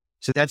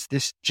 So that's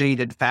this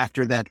jaded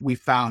factor that we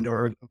found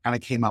or kind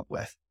of came up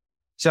with.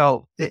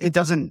 So it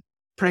doesn't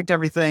predict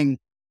everything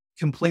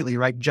completely,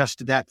 right?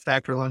 Just that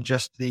factor alone,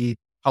 just the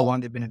how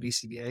long they've been a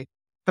BCBA,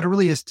 but it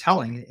really is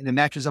telling, and it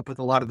matches up with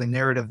a lot of the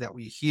narrative that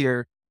we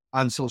hear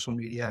on social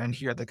media and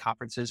here at the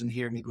conferences and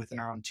here maybe within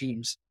our own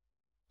teams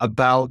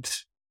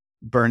about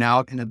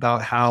burnout and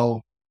about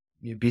how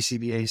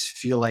BCBAs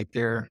feel like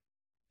they're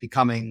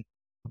becoming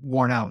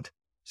worn out,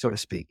 so to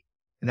speak.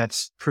 And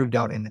that's proved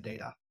out in the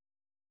data.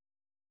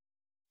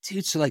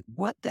 Dude, so like,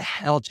 what the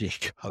hell,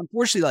 Jacob?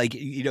 Unfortunately,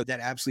 like, that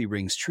absolutely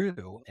rings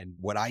true. And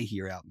what I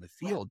hear out in the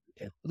field,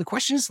 the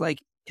question is like,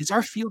 is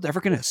our field ever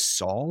going to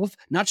solve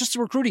not just the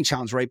recruiting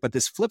challenge, right? But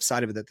this flip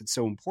side of it that's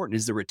so important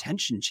is the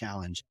retention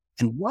challenge.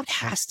 And what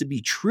has to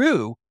be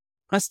true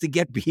for us to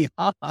get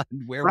beyond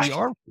where we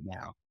are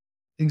now?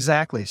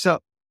 Exactly. So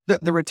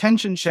the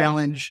retention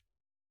challenge,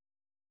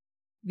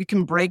 you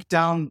can break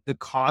down the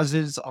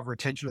causes of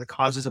retention, the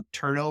causes of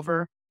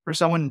turnover for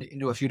someone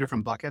into a few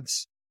different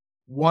buckets.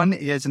 One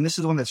is, and this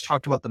is the one that's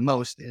talked about the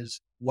most,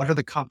 is what are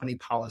the company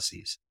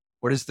policies?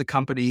 What is the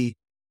company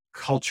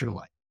culture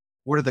like?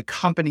 What are the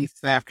company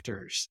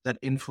factors that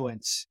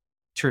influence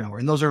turnover?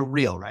 And those are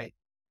real, right?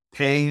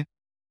 Pay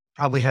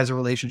probably has a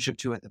relationship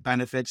to it. The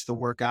benefits, the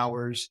work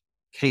hours,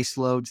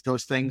 caseloads,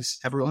 those things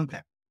have a real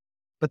impact.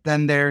 But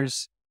then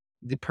there's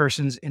the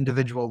person's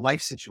individual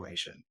life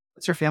situation.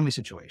 What's their family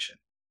situation?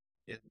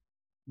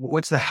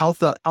 What's the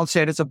health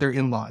status of their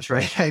in-laws,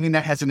 right? I mean,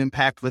 that has an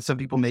impact with some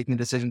people making a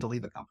decision to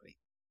leave a company.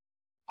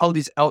 All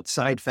these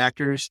outside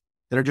factors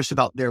that are just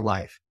about their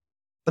life.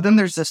 But then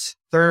there's this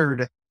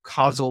third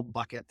causal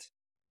bucket.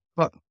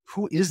 But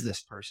who is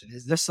this person?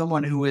 Is this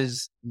someone who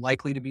is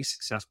likely to be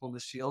successful in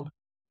this field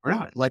or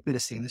not? Likely to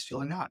stay in this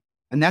field or not?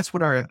 And that's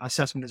what our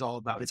assessment is all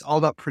about. It's all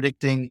about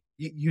predicting,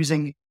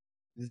 using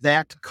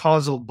that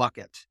causal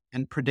bucket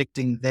and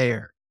predicting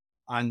there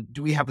on,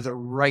 do we have the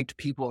right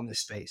people in this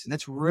space? And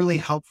that's really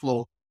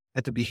helpful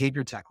at the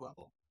behavior tech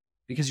level,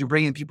 because you're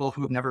bringing people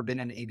who have never been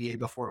an ABA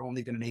before,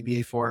 only been an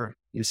ABA for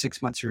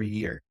 6 months or a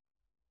year.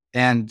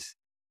 And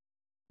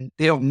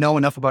they don't know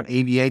enough about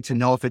ABA to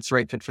know if it's the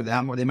right fit for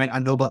them, or they might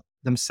not know about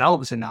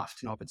themselves enough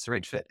to know if it's the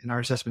right fit. And our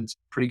assessment's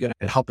pretty good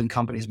at helping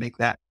companies make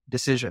that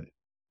decision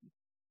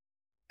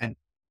and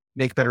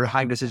make better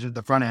hiring decisions at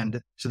the front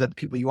end, so that the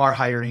people you are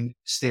hiring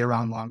stay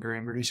around longer,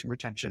 and reducing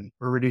retention,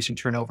 or reducing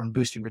turnover and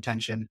boosting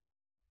retention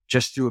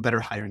just through a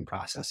better hiring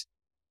process.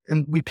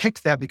 And we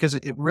picked that because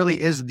it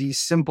really is the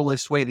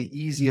simplest way, the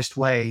easiest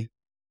way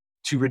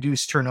to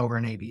reduce turnover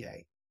in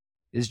ABA,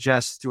 is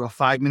just through a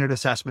 5-minute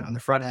assessment on the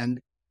front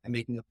end and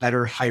making a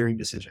better hiring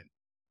decision.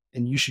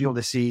 And you should be able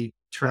to see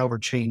turnover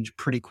change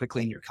pretty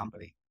quickly in your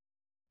company.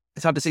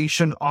 It's not to say you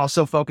shouldn't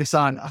also focus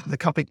on the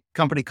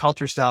company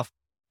culture stuff,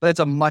 but it's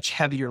a much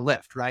heavier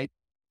lift, right?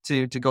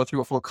 To go through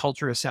a full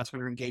culture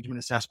assessment or engagement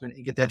assessment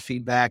and get that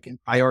feedback and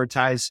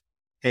prioritize,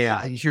 hey,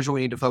 here's what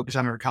we need to focus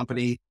on in our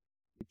company,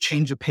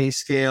 change the pay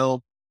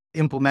scale,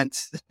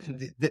 implement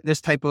this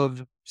type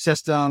of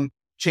system,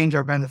 change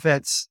our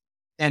benefits.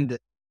 And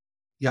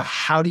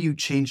how do you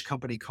change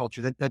company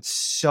culture? That's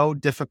so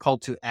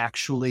difficult to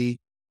actually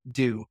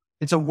do.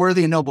 It's a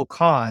worthy and noble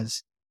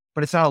cause,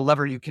 but it's not a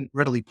lever you can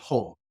readily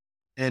pull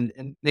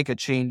and make a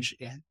change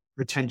in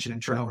retention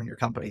and turnover in your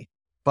company.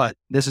 But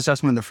this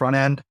assessment in the front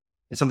end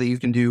is something you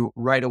can do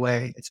right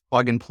away. It's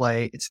plug and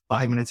play. It's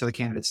 5 minutes of the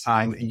candidate's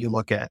time, and you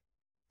look at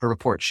a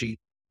report sheet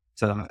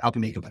to help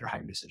you make a better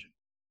hiring decision.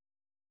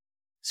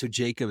 So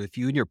Jacob, if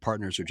you and your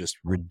partners are just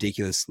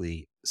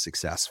ridiculously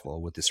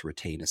successful with this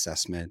retain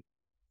assessment,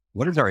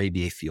 what is our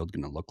ABA field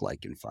going to look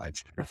like in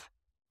 5 years?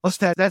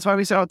 Well, that's why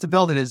we set out to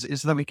build it, is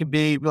so that we can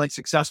be really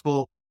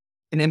successful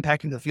in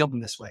impacting the field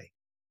in this way.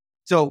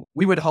 So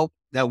we would hope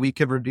that we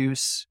could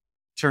reduce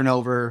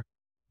turnover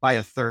by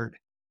a third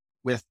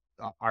with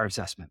our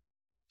assessment.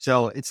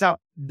 So it's not,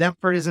 that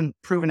part isn't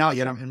proven out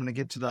yet. I'm going to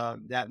get to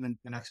that in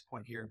the next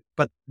point here,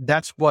 but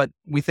that's what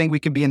we think we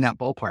can be in that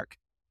ballpark.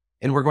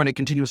 And we're going to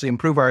continuously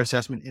improve our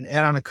assessment and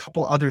add on a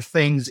couple other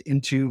things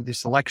into the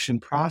selection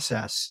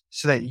process,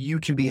 so that you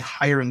can be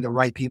hiring the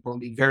right people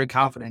and be very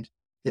confident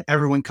that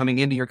everyone coming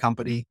into your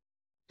company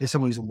is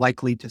someone who's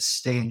likely to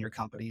stay in your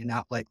company and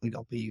not likely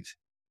to leave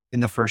in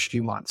the first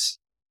few months.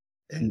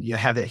 And you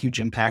have that huge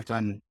impact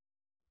on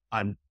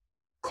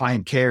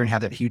client care, and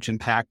have that huge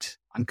impact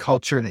on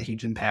culture, and that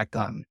huge impact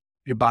on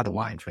your bottom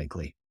line,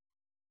 frankly.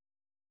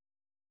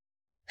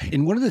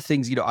 And one of the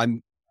things,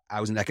 I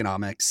was an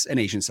economics and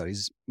Asian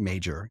studies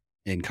major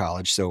in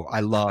college, so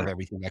I love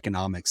everything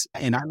economics.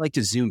 And I like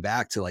to zoom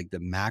back to like the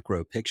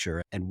macro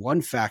picture. And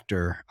one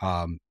factor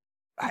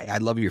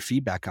I'd love your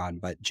feedback on,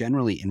 but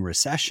generally in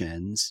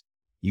recessions,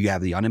 you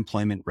have the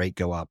unemployment rate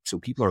go up. So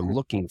people are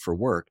looking for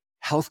work.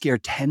 Healthcare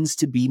tends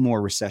to be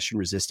more recession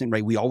resistant,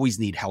 right? We always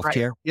need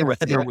healthcare. Right. Yeah, with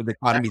the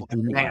economy.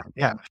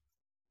 Yeah.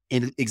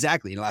 And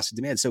exactly, inelastic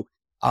demand. So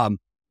and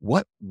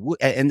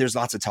there's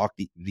lots of talk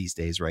these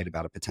days, right,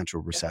 about a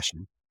potential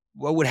recession.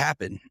 What would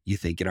happen, you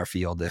think, in our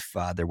field if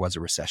there was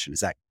a recession? Is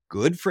that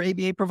good for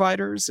ABA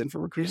providers and for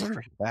recruiters,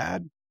 or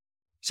bad?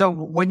 So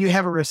when you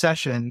have a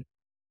recession,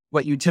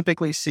 what you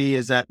typically see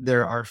is that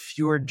there are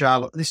fewer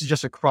jobs. This is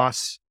just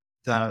across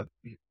the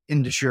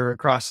industry, or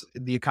across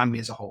the economy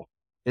as a whole,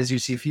 is you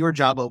see fewer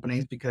job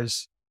openings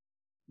because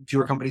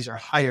fewer companies are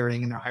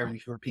hiring, and they're hiring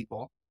fewer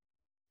people.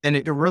 And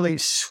it really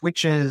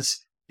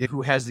switches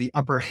who has the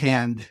upper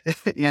hand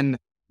in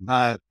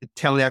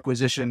talent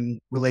acquisition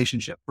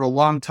relationship. For a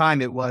long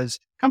time, it was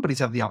companies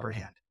have the upper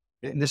hand.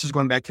 And this is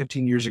going back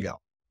 15 years ago,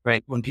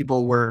 right? When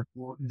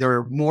there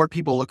were more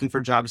people looking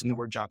for jobs than there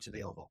were jobs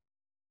available.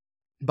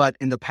 But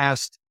in the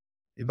past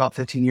about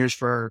 15 years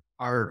for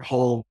our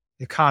whole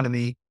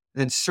economy,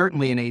 then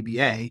certainly in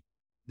ABA,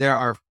 there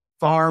are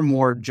far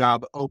more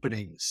job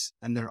openings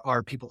than there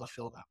are people to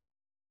fill them.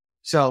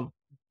 So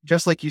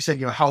just like you said,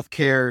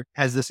 healthcare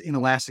has this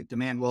inelastic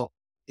demand. Well,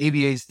 ABA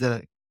is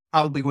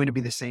probably going to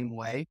be the same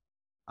way.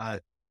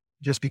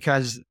 Just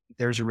because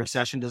there's a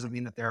recession doesn't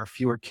mean that there are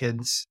fewer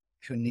kids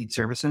who need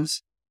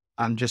services.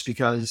 Just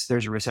because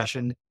there's a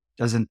recession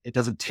doesn't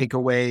take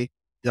away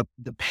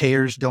the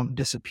payers don't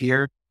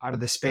disappear out of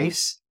the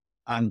space.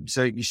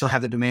 So you still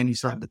have the demand, you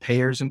still have the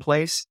payers in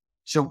place.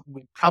 So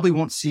we probably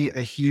won't see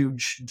a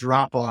huge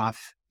drop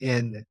off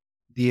in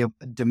the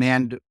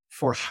demand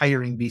for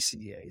hiring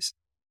BCBAs.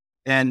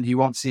 And you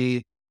won't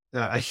see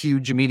a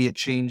huge immediate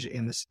change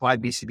in the supply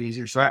of BCBAs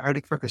here. So I would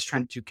expect this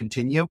trend to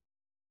continue.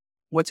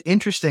 What's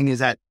interesting is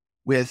that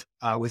with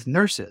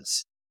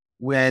nurses,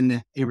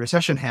 when a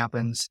recession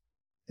happens,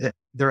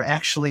 there are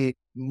actually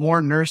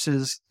more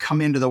nurses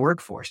come into the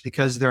workforce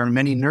because there are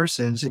many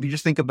nurses. If you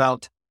just think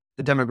about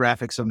the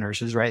demographics of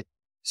nurses, right?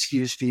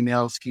 Skews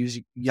female,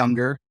 skews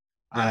younger.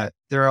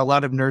 There are a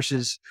lot of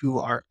nurses who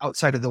are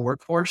outside of the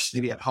workforce,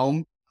 maybe at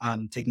home,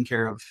 taking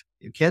care of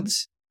your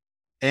kids.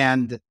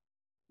 And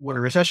when a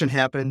recession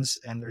happens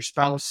and their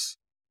spouse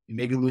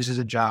maybe loses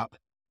a job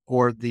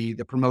or the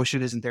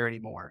promotion isn't there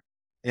anymore,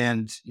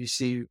 and you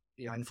see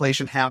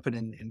inflation happen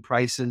and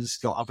prices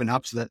go up and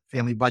up so that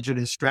family budget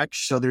is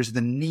stretched. So there's the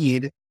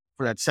need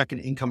for that second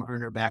income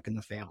earner back in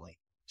the family.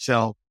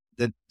 So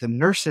the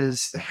nurse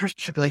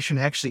population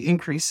actually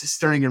increases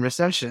during a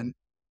recession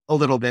a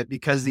little bit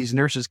because these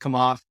nurses come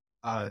off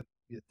the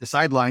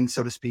sidelines,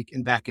 so to speak,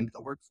 and back into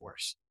the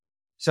workforce.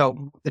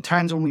 So the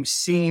times when we've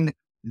seen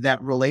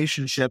that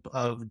relationship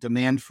of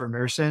demand for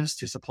nurses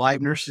to supply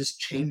of nurses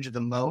change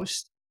the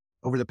most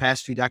over the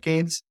past few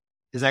decades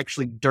is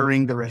actually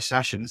during the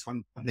recessions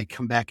when they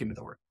come back into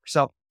the workforce.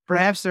 So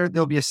perhaps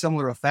there'll be a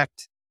similar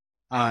effect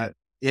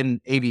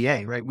in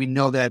ABA, right? We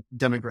know that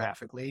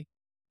demographically,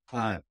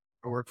 our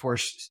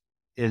workforce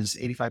is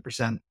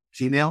 85%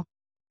 female,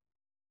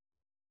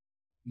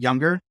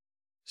 younger.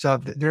 So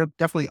there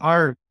definitely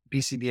are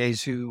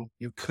BCBAs who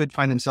could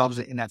find themselves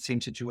in that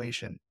same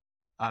situation.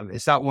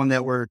 It's not one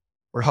that we're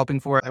hoping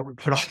for. I would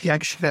put all the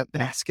eggs in that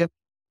basket,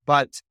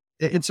 but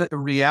it's a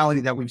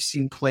reality that we've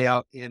seen play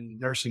out in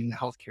nursing and the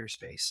healthcare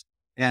space.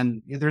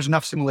 And there's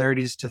enough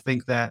similarities to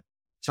think that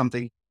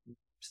something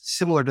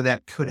similar to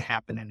that could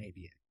happen in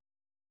ABA.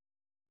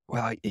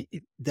 Well,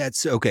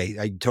 that's okay.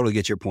 I totally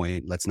get your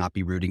point. Let's not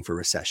be rooting for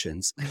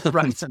recessions.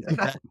 Right.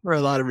 For a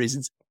lot of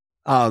reasons.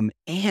 And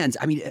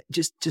I mean,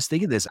 just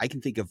think of this. I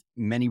can think of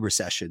many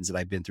recessions that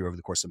I've been through over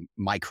the course of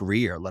my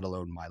career, let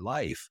alone my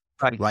life.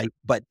 Right.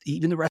 But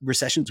even the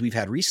recessions we've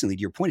had recently, to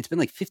your point, it's been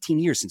like 15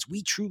 years since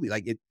we truly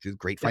the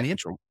great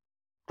financial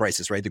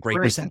crisis, right? The Great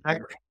Recession.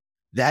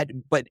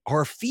 But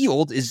our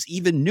field is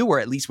even newer,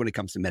 at least when it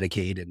comes to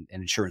Medicaid and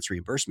insurance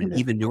reimbursement,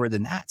 even newer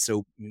than that.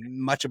 So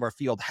much of our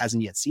field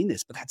hasn't yet seen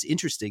this, but that's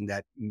interesting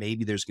that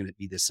maybe there's going to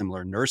be this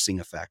similar nursing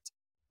effect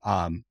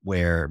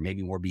where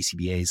maybe more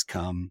BCBAs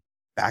come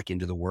back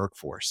into the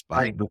workforce. But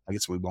I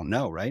guess we won't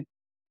know, right?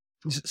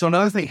 So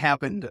another thing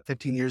happened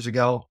 15 years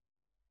ago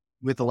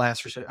with the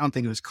last recession. I don't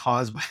think it was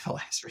caused by the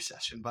last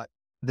recession, but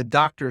the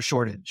doctor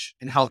shortage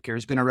in healthcare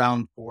has been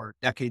around for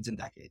decades and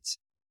decades.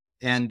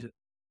 And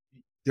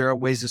there are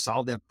ways to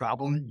solve that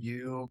problem.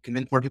 You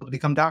convince more people to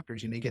become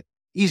doctors. You make it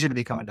easier to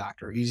become a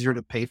doctor, easier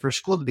to pay for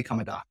school to become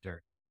a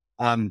doctor.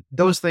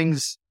 Those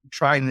things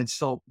tried and it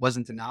still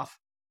wasn't enough.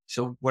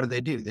 So what did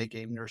they do? They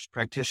gave nurse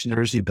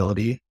practitioners the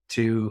ability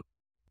to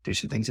do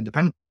some things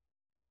independently.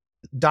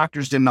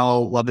 Doctors didn't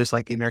all love this,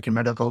 like the American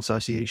Medical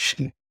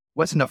Association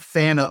wasn't a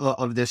fan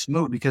of this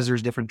move because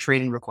there's different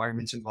training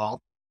requirements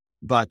involved.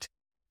 But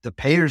the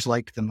payers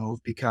liked the move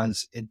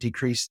because it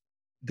decreased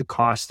the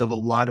cost of a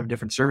lot of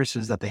different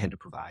services that they had to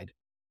provide.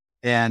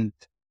 And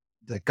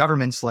the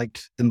governments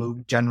liked the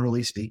move,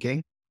 generally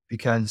speaking,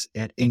 because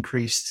it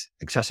increased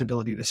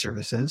accessibility to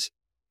services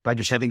by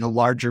just having a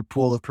larger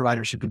pool of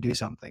providers who could do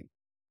something.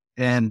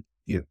 And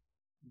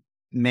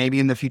maybe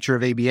in the future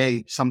of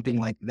ABA, something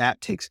like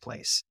that takes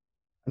place.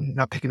 I'm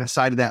not picking a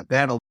side of that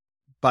battle,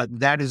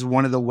 but that is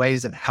one of the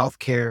ways that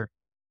healthcare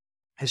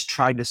has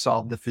tried to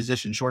solve the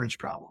physician shortage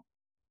problem.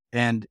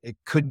 And it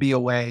could be a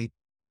way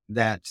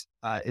that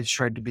it's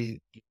tried to be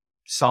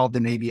solved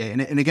in ABA.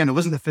 And again, it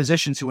wasn't the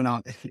physicians who went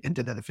out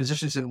into that. The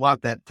physicians didn't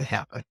want that to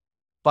happen,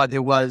 but it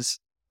was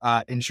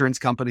insurance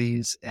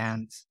companies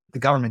and the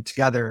government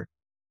together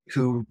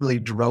who really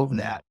drove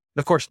that.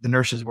 Of course, the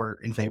nurses were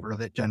in favor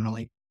of it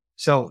generally.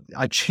 So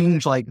a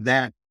change like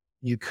that,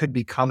 you could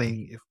be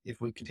coming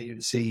if we continue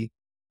to see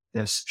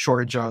this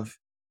shortage of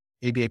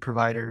ABA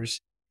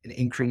providers, an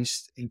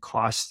increase in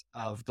cost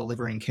of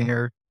delivering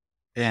care,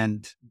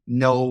 and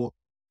no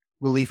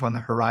relief on the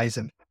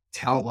horizon,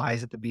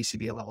 talent-wise at the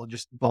BCBA level,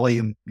 just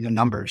volume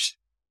numbers.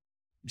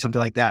 Something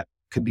like that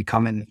could be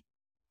coming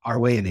our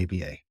way in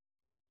ABA.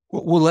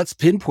 Well, let's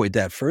pinpoint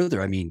that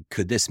further. I mean,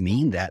 could this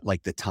mean that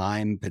like the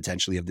time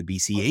potentially of the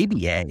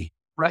BCABA?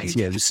 Right.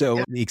 Yeah.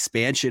 So the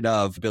expansion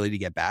of ability to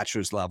get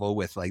bachelor's level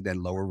with like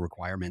then lower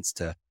requirements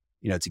to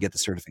to get the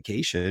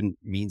certification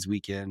means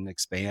we can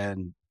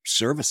expand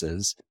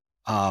services.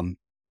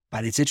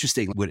 But it's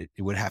interesting.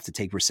 It would have to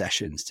take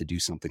recessions to do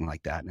something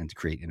like that and to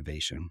create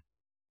innovation.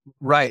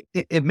 Right.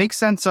 It makes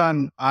sense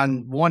on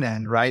one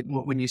end, right?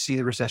 When you see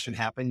the recession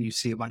happen, you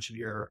see a bunch of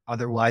your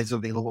otherwise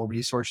available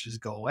resources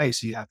go away.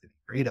 So you have to be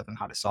creative on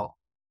how to solve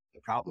the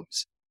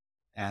problems.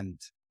 And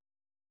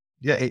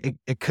yeah,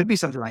 it could be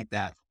something like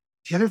that.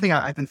 The other thing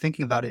I've been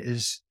thinking about it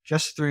is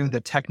just through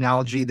the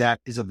technology that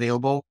is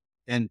available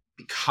and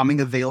becoming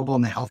available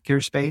in the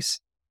healthcare space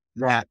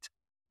that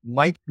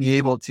might be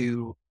able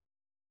to,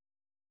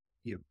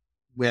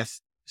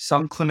 with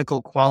some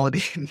clinical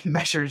quality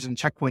measures and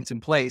checkpoints in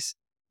place,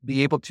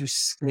 be able to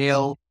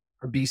scale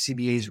a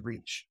BCBA's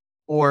reach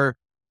or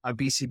a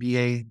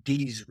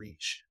BCBA-D's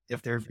reach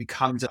if there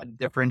becomes a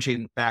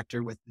differentiating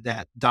factor with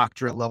that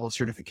doctorate level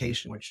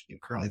certification, which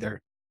currently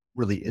there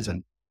really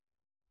isn't.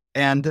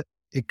 And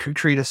it could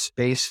create a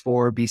space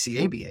for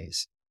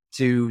BCABAs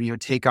to,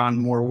 take on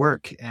more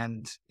work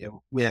and,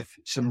 with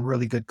some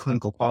really good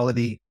clinical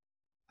quality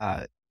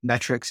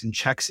metrics and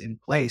checks in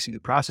place and the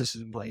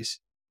processes in place,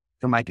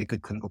 there might be a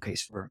good clinical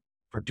case for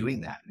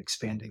doing that and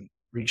expanding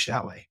reach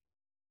that way.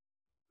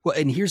 Well,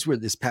 and here's where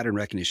this pattern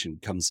recognition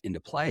comes into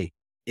play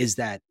is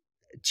that,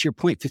 to your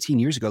point, 15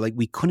 years ago, like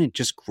we couldn't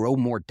just grow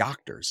more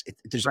doctors.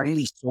 There's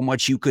only so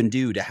much you can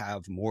do to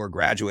have more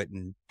graduate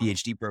and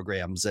PhD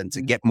programs and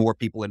to get more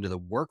people into the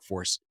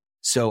workforce.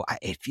 So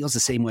it feels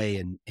the same way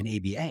in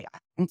ABA. I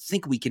don't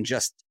think we can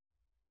just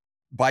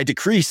by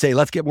decree say,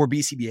 let's get more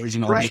BCBAs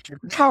and all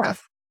that.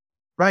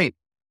 Right.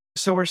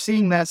 So we're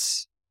seeing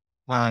this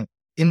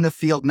in the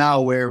field now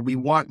where we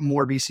want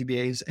more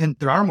BCBAs and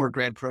there are more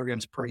grad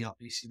programs putting out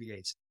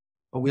BCBAs.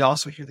 But we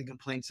also hear the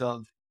complaints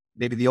of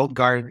maybe the old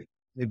guard,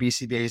 the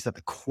BCBAs, that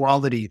the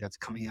quality that's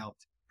coming out of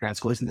grad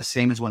school isn't the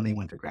same as when they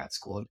went to grad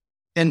school.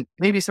 And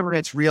maybe some of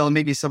that's real. And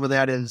maybe some of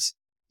that is,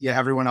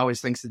 everyone always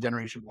thinks the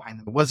generation behind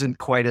them wasn't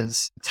quite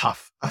as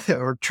tough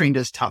or trained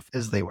as tough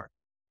as they were.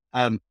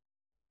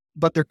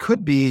 But there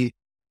could be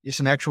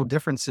some actual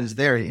differences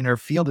there. And our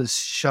field is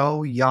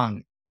so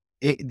young.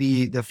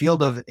 The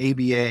field of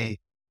ABA,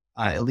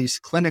 at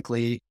least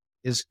clinically,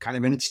 is kind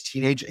of in its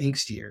teenage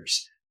angst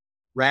years.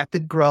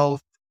 Rapid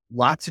growth,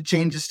 lots of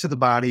changes to the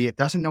body. It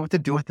doesn't know what to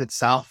do with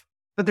itself.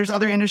 But there's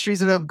other industries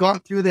that have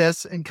gone through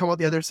this and come out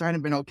the other side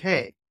and been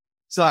okay.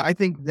 So I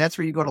think that's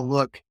where you go to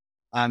look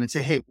and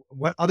say, hey,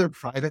 what other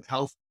private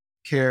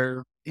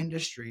healthcare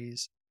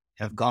industries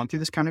have gone through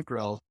this kind of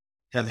growth,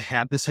 have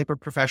had this type of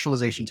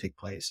professionalization take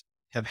place,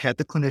 have had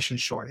the clinician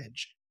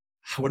shortage?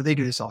 What do they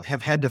do to solve?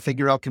 Have had to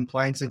figure out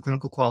compliance and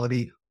clinical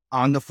quality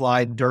on the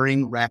fly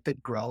during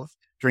rapid growth,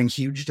 during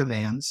huge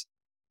demands.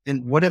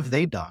 And what have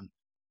they done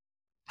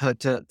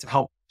to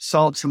help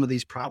solve some of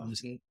these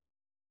problems? And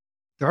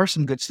there are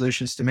some good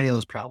solutions to many of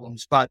those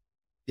problems, but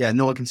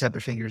no one can set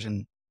their fingers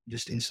and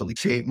just instantly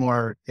create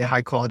more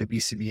high quality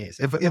BCBAs.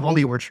 If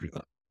only it were true.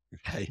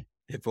 Okay.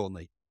 If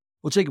only.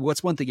 Well, Jacob,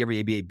 what's one thing every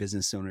ABA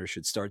business owner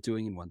should start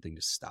doing and one thing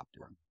to stop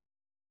doing?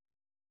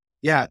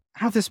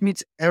 How this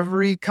meets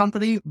every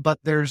company, but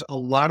there's a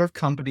lot of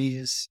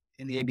companies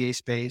in the ABA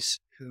space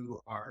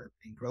who are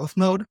in growth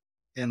mode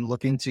and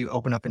looking to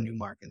open up in new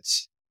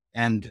markets.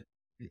 And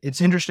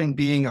it's interesting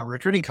being a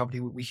recruiting company,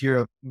 we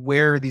hear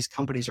where these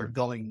companies are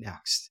going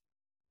next.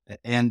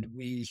 And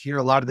we hear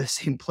a lot of the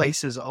same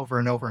places over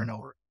and over and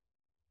over,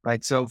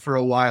 right? So for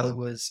a while it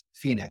was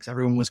Phoenix.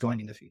 Everyone was going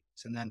into Phoenix.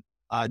 And then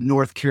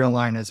North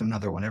Carolina is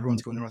another one.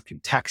 Everyone's going to North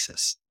Carolina,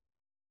 Texas.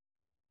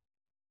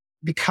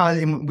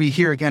 Because we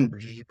hear again,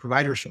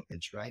 provider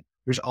shortage, right?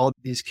 There's all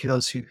these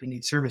kiddos who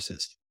need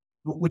services,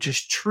 which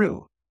is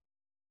true.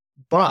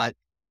 But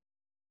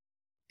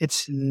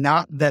it's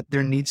not that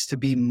there needs to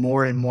be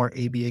more and more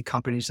ABA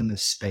companies in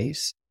this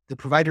space. The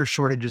provider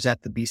shortage is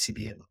at the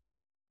BCBA level.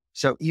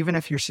 So even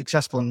if you're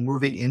successful in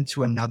moving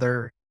into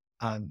another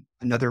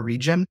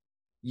region,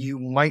 you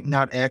might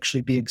not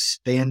actually be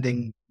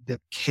expanding the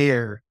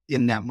care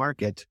in that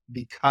market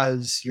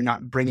because you're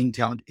not bringing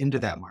talent into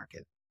that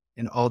market.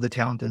 And all the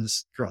talent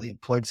is currently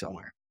employed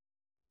somewhere.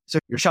 So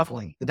you're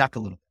shuffling the deck a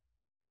little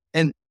bit.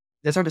 And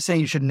that's not to say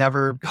you should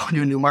never go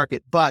into a new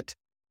market, but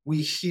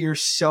we hear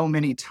so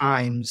many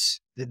times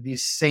that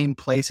these same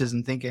places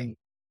and thinking,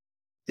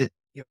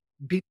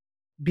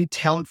 be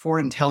talent forward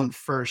and talent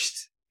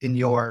first in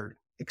your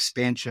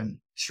expansion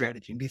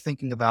strategy. And be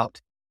thinking about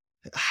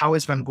how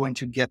is I'm going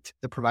to get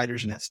the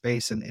providers in that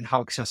space and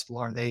how accessible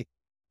are they?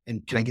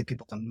 And can I get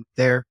people to move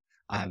there?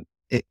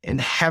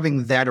 And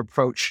having that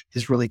approach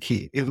is really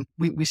key.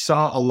 We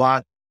saw a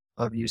lot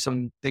of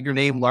some bigger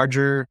name,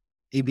 larger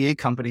ABA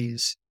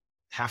companies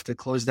have to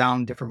close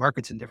down different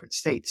markets in different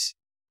states.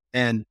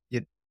 And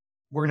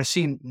we're going to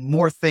see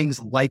more things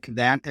like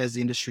that as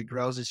the industry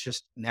grows. It's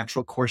just a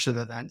natural course of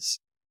events.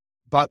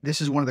 But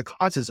this is one of the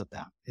causes of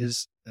that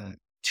is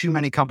too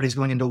many companies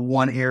going into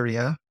one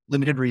area,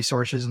 limited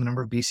resources, and the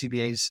number of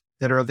BCBAs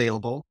that are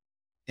available.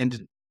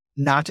 And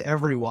not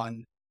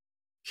everyone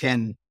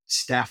can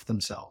staff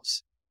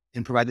themselves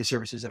and provide the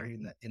services that are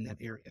in that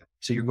area.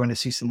 So you're going to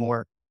see some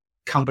more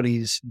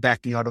companies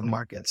backing out of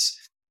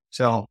markets.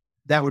 So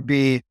That would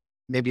be,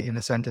 maybe in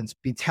a sentence,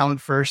 be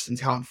talent first and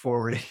talent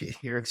forward in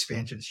your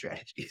expansion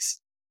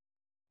strategies.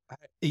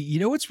 You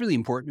know what's really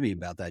important to me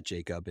about that,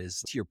 Jacob,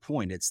 is to your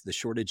point, it's the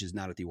shortage is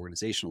not at the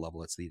organizational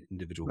level, it's the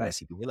individual Right.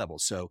 BCBA level.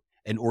 So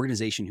an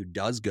organization who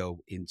does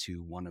go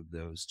into one of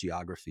those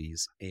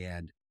geographies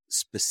and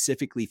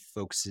specifically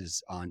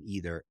focuses on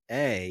either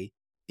A,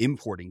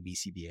 importing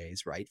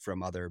BCBAs, right,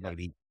 from other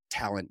maybe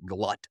talent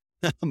glut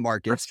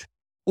markets,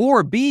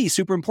 or B,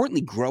 super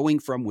importantly, growing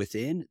from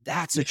within,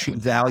 that's a true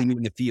value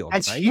in the field.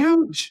 That's right?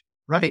 huge.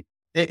 Right.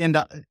 And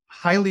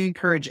highly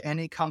encourage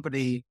any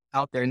company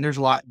out there, and there's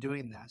a lot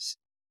doing this,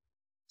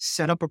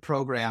 set up a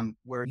program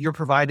where you're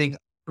providing a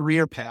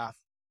career path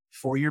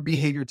for your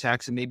behavior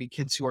techs and maybe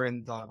kids who are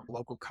in the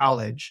local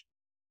college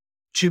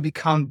to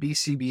become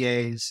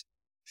BCBAs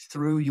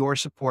through your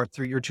support,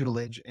 through your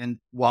tutelage, and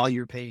while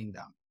you're paying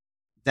them.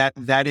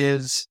 That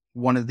is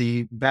one of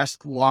the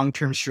best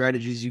long-term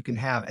strategies you can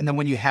have. And then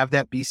when you have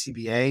that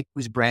BCBA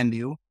who's brand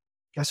new,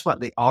 guess what?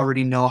 They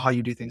already know how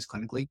you do things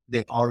clinically.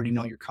 They already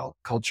know your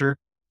culture.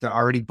 They're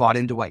already bought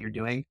into what you're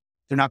doing.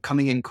 They're not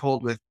coming in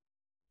cold with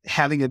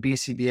having a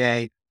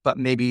BCBA, but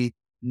maybe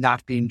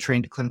not being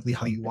trained clinically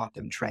how you want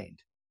them trained.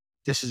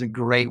 This is a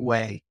great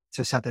way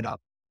to set that up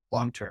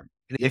long-term.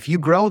 If you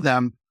grow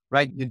them,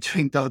 right, you're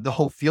doing the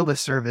whole field of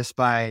service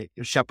by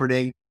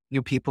shepherding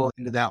new people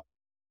into that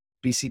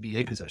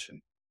BCBA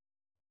position.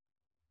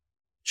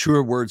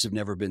 Truer words have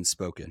never been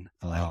spoken.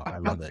 Oh, I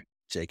love it,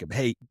 Jacob.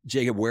 Hey,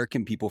 Jacob, where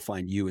can people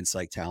find you and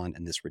Psych Talent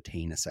and this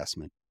retain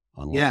assessment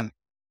online?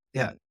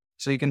 Yeah.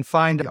 So you can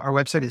find our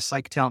website is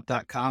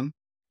psychtalent.com,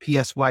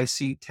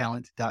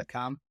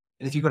 psyctalent.com.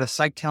 And if you go to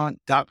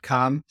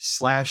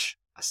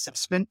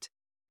psychtalent.com/assessment,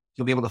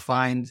 you'll be able to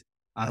find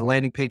a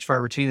landing page for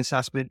our routine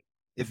assessment.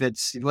 If you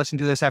listen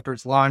to this after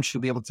it's launched,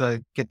 you'll be able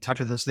to get in touch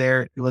with us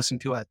there. If you listen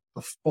to it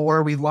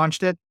before we've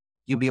launched it,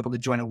 you'll be able to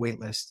join a wait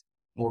list.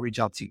 We'll reach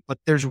out to you. But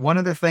there's one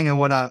other thing I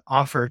want to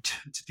offer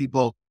to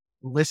people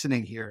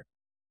listening here.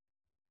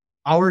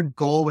 Our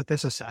goal with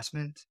this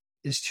assessment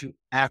is to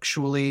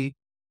actually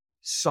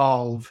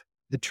solve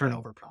the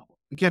turnover problem.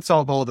 We can't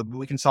solve all of them, but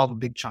we can solve a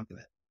big chunk of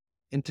it.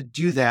 And to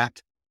do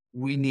that,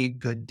 we need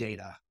good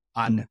data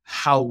on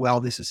how well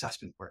this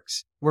assessment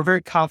works. We're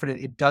very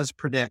confident it does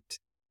predict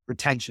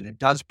retention. It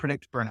does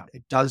predict burnout.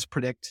 It does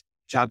predict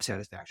job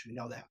satisfaction. We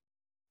know that.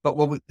 But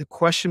the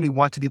question we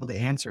want to be able to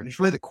answer, and it's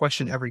really the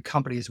question every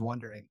company is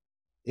wondering,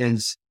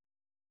 is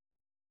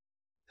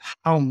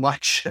how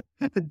much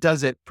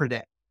does it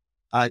predict?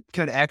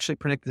 Could it actually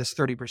predict this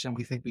 30%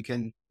 we think we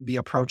can be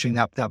approaching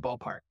that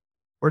ballpark?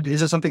 Or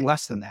is it something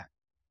less than that?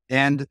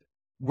 And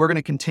we're going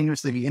to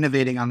continuously be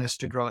innovating on this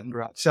to grow it and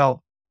grow it.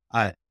 So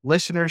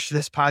listeners to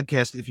this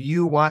podcast, if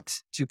you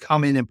want to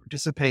come in and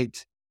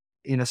participate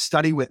in a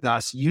study with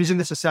us using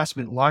this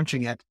assessment,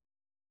 launching it,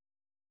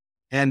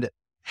 and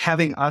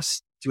having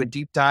us do a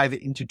deep dive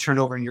into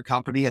turnover in your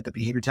company at the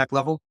behavior tech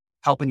level,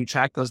 helping you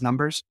track those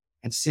numbers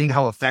and seeing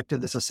how effective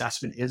this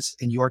assessment is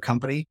in your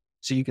company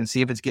so you can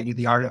see if it's getting you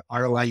the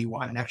ROI you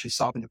want and actually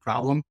solving the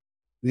problem,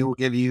 we will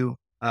give you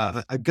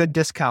a good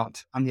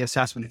discount on the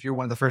assessment if you're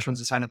one of the first ones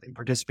to sign up and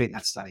participate in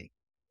that study.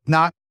 If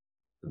not,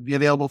 it'll be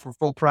available for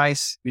full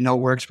price. We know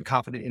it works. We're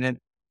confident in it,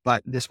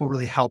 but this will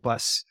really help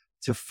us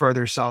to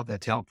further solve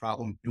that talent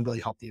problem and really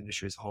help the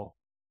industry as a whole.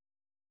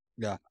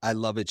 Yeah, I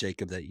love it,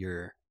 Jacob, that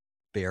you're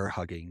bear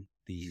hugging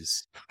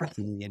these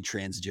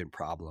intransigent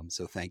problems.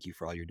 So thank you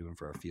for all you're doing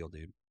for our field,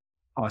 dude.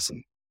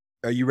 Awesome.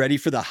 Are you ready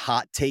for the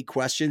hot take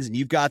questions? And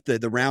you've got the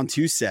round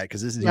 2 set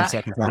because this is your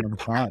second round of the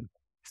pod.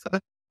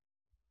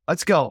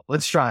 Let's go.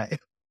 Let's try.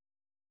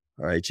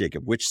 All right,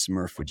 Jacob, which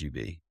Smurf would you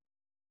be?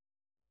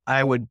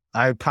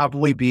 I'd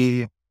probably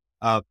be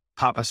Papa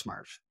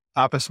Smurf.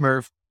 Papa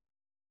Smurf.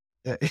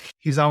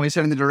 He's always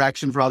setting the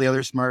direction for all the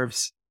other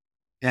Smurfs,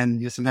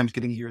 and you're sometimes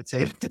getting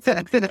irritated.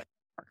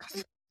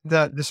 the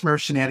Smurf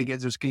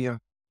shenanigans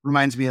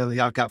reminds me of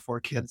I've got 4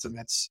 kids, and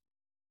that's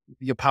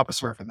your Papa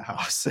Smurf in the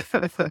house.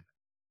 I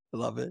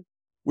love it.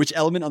 Which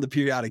element on the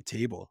periodic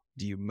table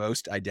do you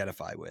most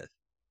identify with?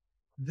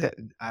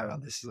 I don't know.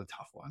 This is a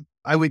tough one.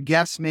 I would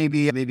guess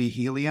maybe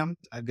helium.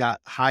 I've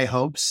got high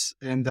hopes,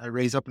 and I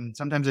raise up, and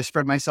sometimes I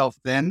spread myself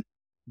thin.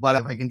 But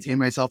if I contain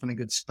myself in a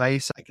good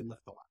space, I can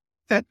lift a lot.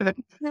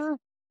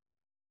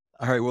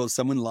 All right. Well, if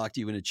someone locked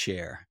you in a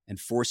chair and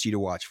forced you to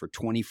watch for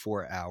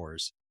 24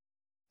 hours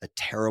a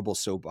terrible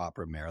soap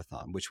opera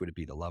marathon, which would it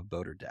be, The Love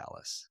Boat or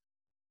Dallas?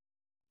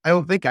 I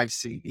don't think I've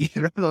seen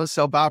either of those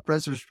soap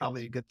operas, which is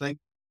probably a good thing.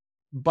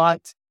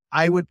 But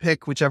I would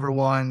pick whichever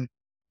one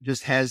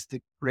just has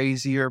the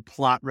crazier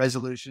plot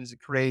resolutions, the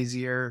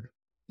crazier,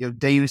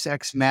 Deus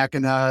Ex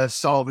Machina,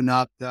 solving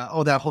up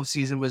that whole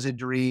season was a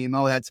dream.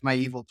 Oh, that's my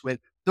evil twin.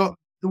 The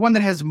one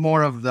that has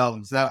more of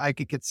those that I'd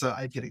get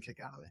a kick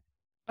out of it.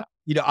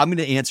 I'm going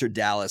to answer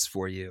Dallas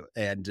for you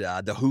and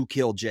the Who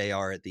Killed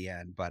JR at the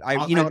end. But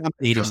I'm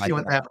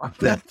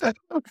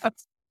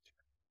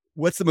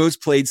What's the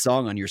most played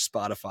song on your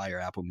Spotify or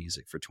Apple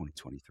Music for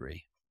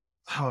 2023?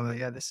 Oh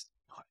yeah,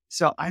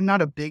 so I'm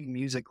not a big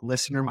music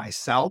listener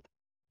myself,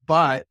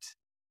 but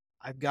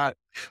I've got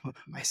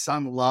my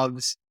son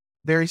loves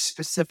very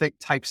specific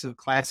types of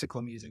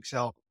classical music.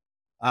 So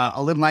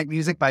a little like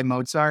music by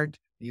Mozart,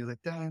 you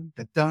like dun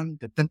dun dun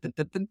dun dun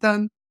dun dun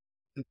dun.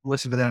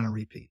 Listen to that on a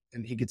repeat,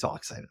 and he gets all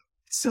excited.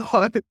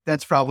 So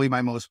that's probably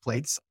my most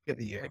played song of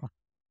the year.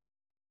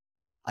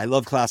 I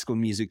love classical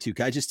music too.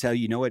 Can I just tell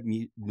you, know what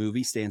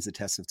movie stands the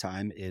test of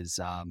time is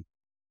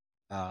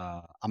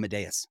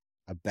Amadeus.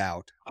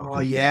 About from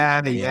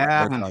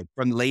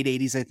the late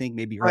 80s, I think,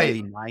 maybe right.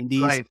 early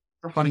 90s. Right.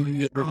 Funny,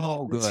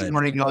 good.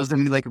 When he goes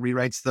and he like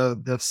rewrites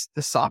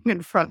the song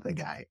in front of the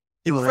guy.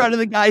 In front of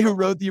the guy who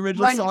wrote the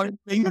original song.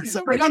 He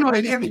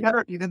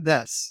did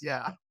this.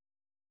 Yeah.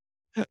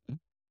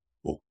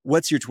 Well,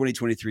 what's your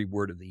 2023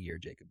 word of the year,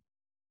 Jacob?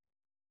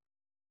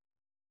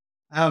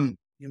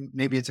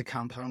 Maybe it's a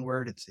compound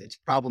word. It's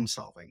problem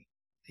solving.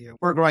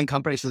 We're a growing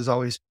company, so there's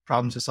always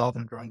problems to solve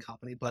in a growing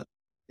company, but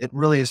it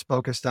really is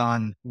focused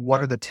on what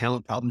are the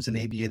talent problems in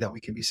ABA that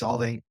we can be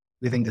solving.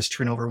 We think this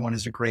turnover one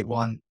is a great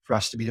one for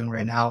us to be doing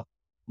right now.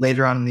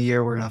 Later on in the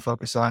year, we're going to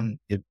focus on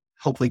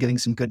hopefully getting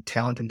some good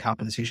talent and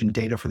compensation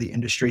data for the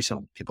industry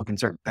so people can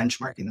start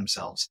benchmarking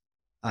themselves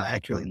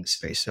accurately in the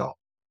space. So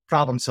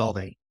problem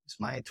solving is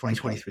my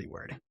 2023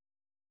 word.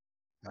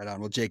 Right on.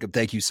 Well, Jacob,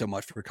 thank you so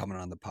much for coming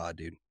on the pod,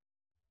 dude.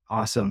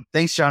 Awesome.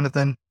 Thanks,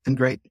 Jonathan. Been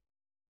great.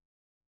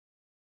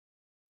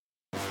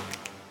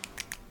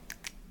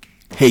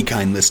 Hey,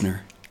 kind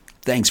listener.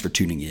 Thanks for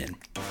tuning in.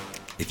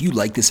 If you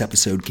like this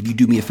episode, can you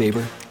do me a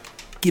favor?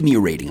 Give me a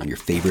rating on your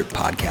favorite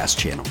podcast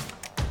channel.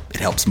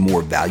 It helps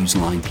more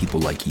values-aligned people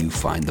like you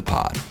find the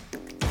pod.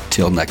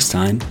 Till next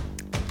time,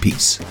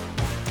 peace.